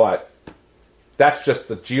 but that's just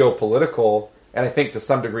the geopolitical and I think to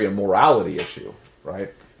some degree a morality issue, right?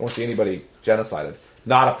 I don't see anybody genocided.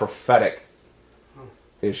 Not a prophetic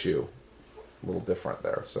issue. a little different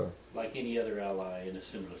there. So, Like any other ally in a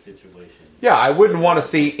similar situation. yeah, I wouldn't want to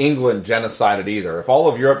see England genocided either. If all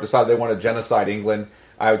of Europe decided they want to genocide England,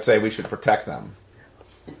 I would say we should protect them.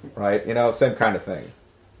 Right? Same kind of thing.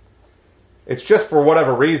 It's just for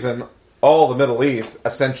whatever reason, all the Middle East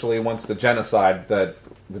essentially wants to genocide the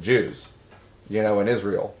Jews, in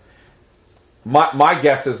Israel. My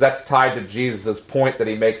guess is that's tied to Jesus' point that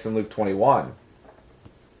he makes in Luke 21.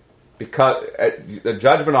 Because the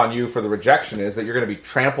judgment on you for the rejection is that you're going to be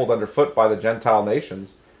trampled underfoot by the Gentile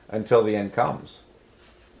nations until the end comes.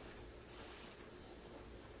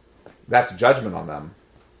 That's judgment on them.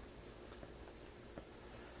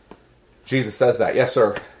 Jesus says that. Yes,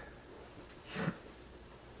 sir.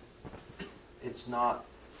 It's not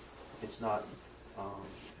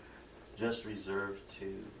just reserved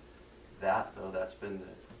to that, though. That's been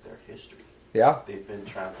their history. Yeah. They've been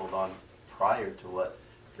trampled on prior to what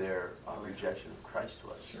their rejection of Christ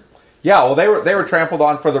was. Sure. Yeah, well, they were trampled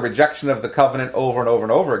on for the rejection of the covenant over and over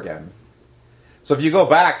and over again. So if you go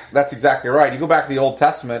back, that's exactly right. You go back to the Old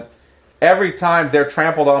Testament, every time they're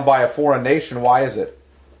trampled on by a foreign nation, why is it?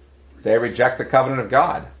 They reject the covenant of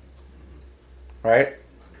God. Right?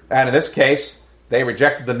 And in this case, they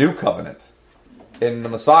rejected the new covenant in the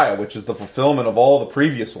Messiah, which is the fulfillment of all the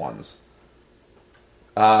previous ones.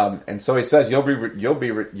 And so he says, you'll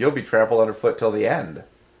be trampled underfoot till the end.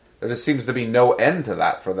 There just seems to be no end to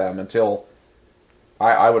that for them until,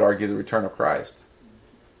 I would argue, the return of Christ.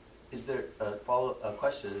 Is there a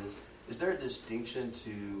question? Is there a distinction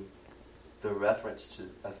to the reference to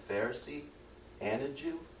a Pharisee and a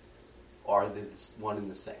Jew, or are they one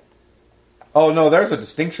and the same? Oh no, there's a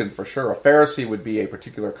distinction for sure. A Pharisee would be a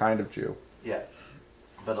particular kind of Jew. Yeah,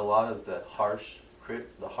 but a lot of the harsh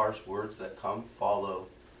words that come follow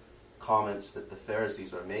comments that the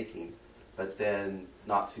Pharisees are making. But then,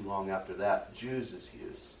 not too long after that, Jews is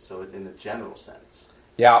used. So in a general sense.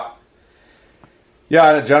 Yeah.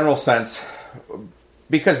 Yeah, in a general sense.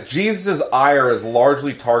 Because Jesus' ire is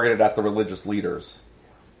largely targeted at the religious leaders,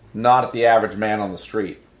 not at the average man on the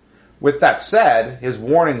street. With that said, his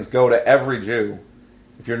warnings go to every Jew.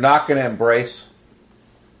 If you're not going to embrace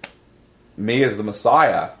me as the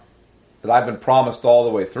Messiah that I've been promised all the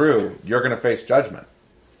way through, you're going to face judgment.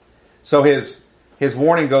 So his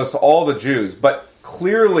warning goes to all the Jews, but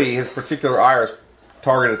clearly his particular ire is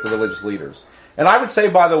targeted at the religious leaders. And I would say,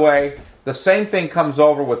 by the way, the same thing comes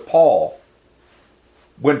over with Paul.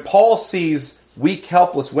 When Paul sees weak,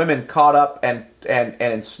 helpless women caught up and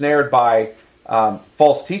ensnared by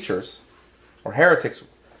false teachers or heretics,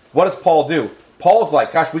 what does Paul do? Paul's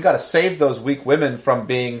like, gosh, we got to save those weak women from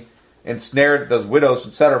being ensnared, those widows,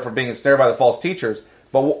 etc., from being ensnared by the false teachers.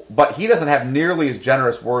 But he doesn't have nearly as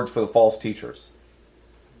generous words for the false teachers.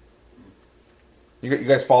 You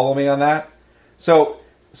guys follow me on that? So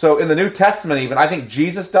in the New Testament even, I think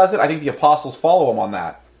Jesus does it. I think the apostles follow him on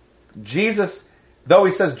that. Jesus, though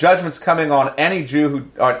he says judgment's coming on any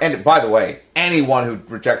Jew and by the way, anyone who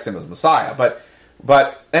rejects him as Messiah,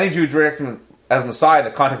 but any Jew who rejects him as Messiah in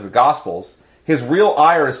the context of the Gospels, his real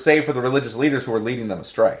ire is saved for the religious leaders who are leading them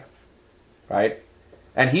astray. Right?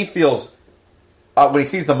 And he feels, when he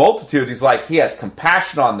sees the multitudes, he's like, he has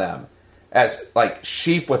compassion on them as like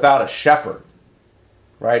sheep without a shepherd.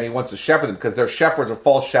 Right? He wants to shepherd them because they're shepherds or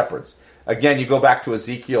false shepherds. Again, you go back to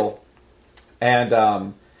Ezekiel and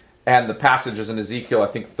the passages in Ezekiel, I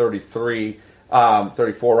think 33,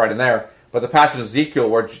 34, right in there. But the passage in Ezekiel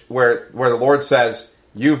where the Lord says,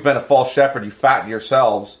 you've been a false shepherd, you fattened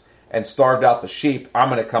yourselves and starved out the sheep, I'm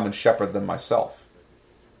going to come and shepherd them myself.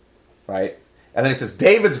 Right? And then he says,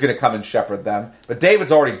 David's going to come and shepherd them. But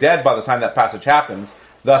David's already dead by the time that passage happens.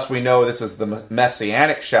 Thus we know this is the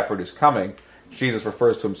messianic shepherd who's coming. Jesus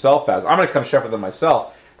refers to himself as, I'm going to come shepherd them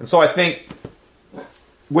myself. And so I think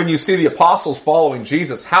when you see the apostles following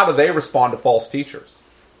Jesus, how do they respond to false teachers?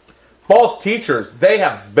 False teachers, they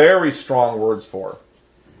have very strong words for.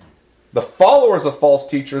 The followers of false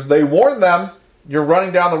teachers, they warn them, you're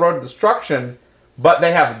running down the road to destruction, but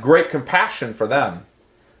they have great compassion for them.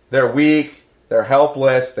 They're weak, they're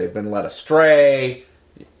helpless, they've been led astray.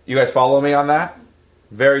 You guys follow me on that?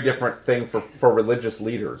 Very different thing for religious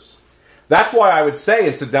leaders. That's why I would say,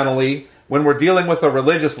 incidentally, when we're dealing with a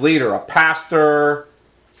religious leader, a pastor,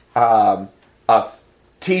 a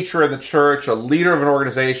teacher in the church, a leader of an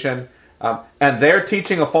organization, and they're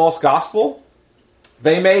teaching a false gospel,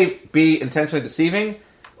 they may be intentionally deceiving,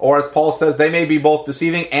 or as Paul says, they may be both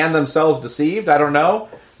deceiving and themselves deceived, I don't know.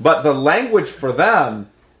 But the language for them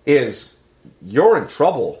is, you're in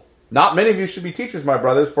trouble. Not many of you should be teachers, my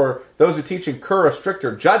brothers, for those who teach incur a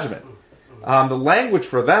stricter judgment. The language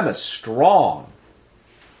for them is strong.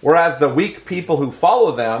 Whereas the weak people who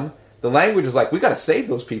follow them, The language is like, we got to save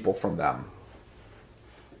those people from them.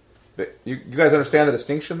 But you guys understand the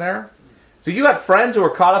distinction there? So you got friends who are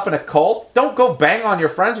caught up in a cult. Don't go bang on your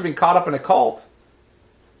friends who are being caught up in a cult.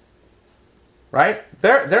 Right?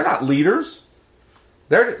 They're not leaders.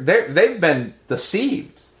 They've been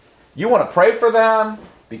deceived. You want to pray for them,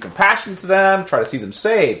 be compassionate to them, try to see them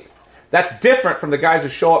saved. That's different from the guys who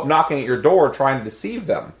show up knocking at your door trying to deceive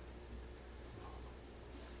them.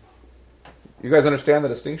 You guys understand the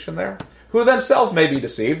distinction there? Who themselves may be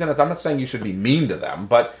deceived, and I'm not saying you should be mean to them,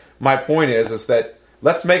 but my point is that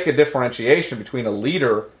let's make a differentiation between a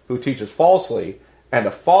leader who teaches falsely and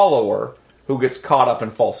a follower who gets caught up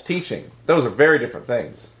in false teaching. Those are very different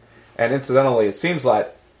things. And incidentally, it seems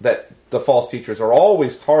like that the false teachers are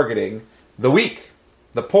always targeting the weak,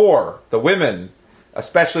 the poor, the women,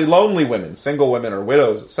 especially lonely women, single women or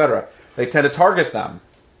widows, etc. They tend to target them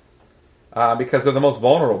because they're the most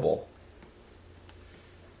vulnerable.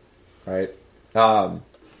 Right?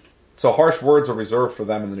 So harsh words are reserved for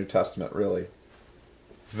them in the New Testament, really.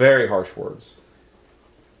 Very harsh words.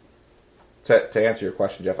 To answer your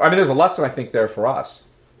question, Jeff. I mean, there's a lesson, I think, there for us.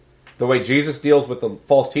 The way Jesus deals with the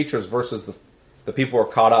false teachers versus the people who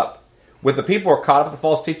are caught up. With the people who are caught up with the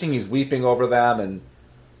false teaching, he's weeping over them and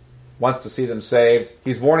wants to see them saved.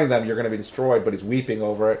 He's warning them, you're going to be destroyed, but he's weeping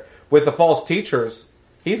over it. With the false teachers,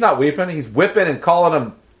 he's not weeping. He's whipping and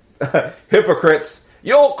calling them hypocrites.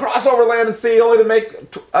 You'll cross over land and sea only to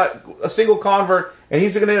make a single convert, and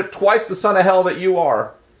he's going to end up twice the son of hell that you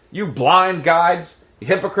are. You blind guides,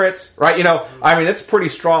 hypocrites, right? You know, I mean, it's pretty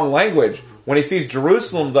strong language. When he sees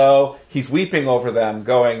Jerusalem, though, he's weeping over them,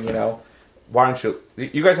 going, you know, why don't you...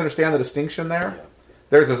 You guys understand the distinction there? Yeah.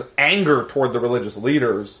 There's this anger toward the religious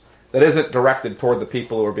leaders that isn't directed toward the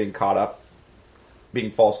people who are being caught up, being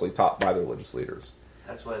falsely taught by the religious leaders.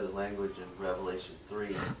 That's why the language in Revelation 3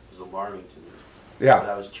 was alarming to me. Yeah. But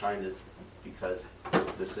I was trying to, because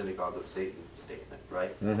the synagogue of Satan statement,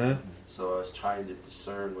 right? Mm-hmm. So I was trying to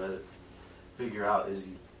discern figure out, is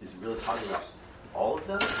he really talking about all of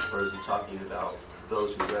them, or is he talking about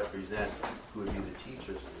those who represent, who would be the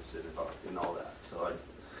teachers in the synagogue and all that?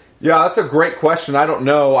 Yeah, that's a great question. I don't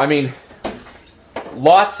know. I mean,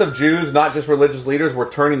 lots of Jews, not just religious leaders, were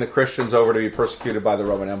turning the Christians over to be persecuted by the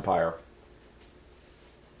Roman Empire.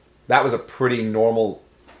 That was a pretty normal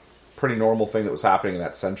thing that was happening in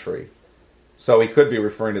that century. So he could be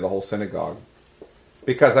referring to the whole synagogue.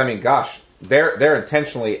 Because, I mean, gosh, they're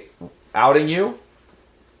intentionally outing you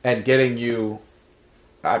and getting you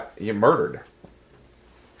murdered.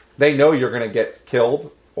 They know you're going to get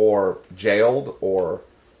killed or jailed or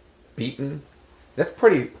beaten. It's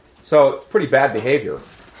pretty bad behavior.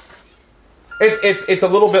 It's a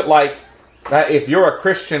little bit like if you're a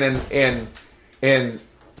Christian in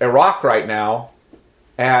Iraq right now,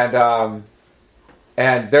 and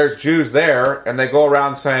there's Jews there, and they go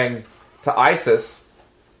around saying to ISIS,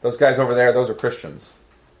 those guys over there, those are Christians.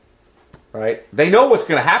 Right? They know what's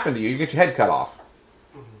going to happen to you. You get your head cut off.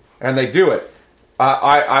 And they do it.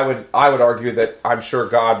 I would argue that I'm sure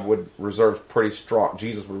God would reserve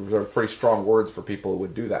Jesus would reserve pretty strong words for people who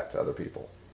would do that to other people.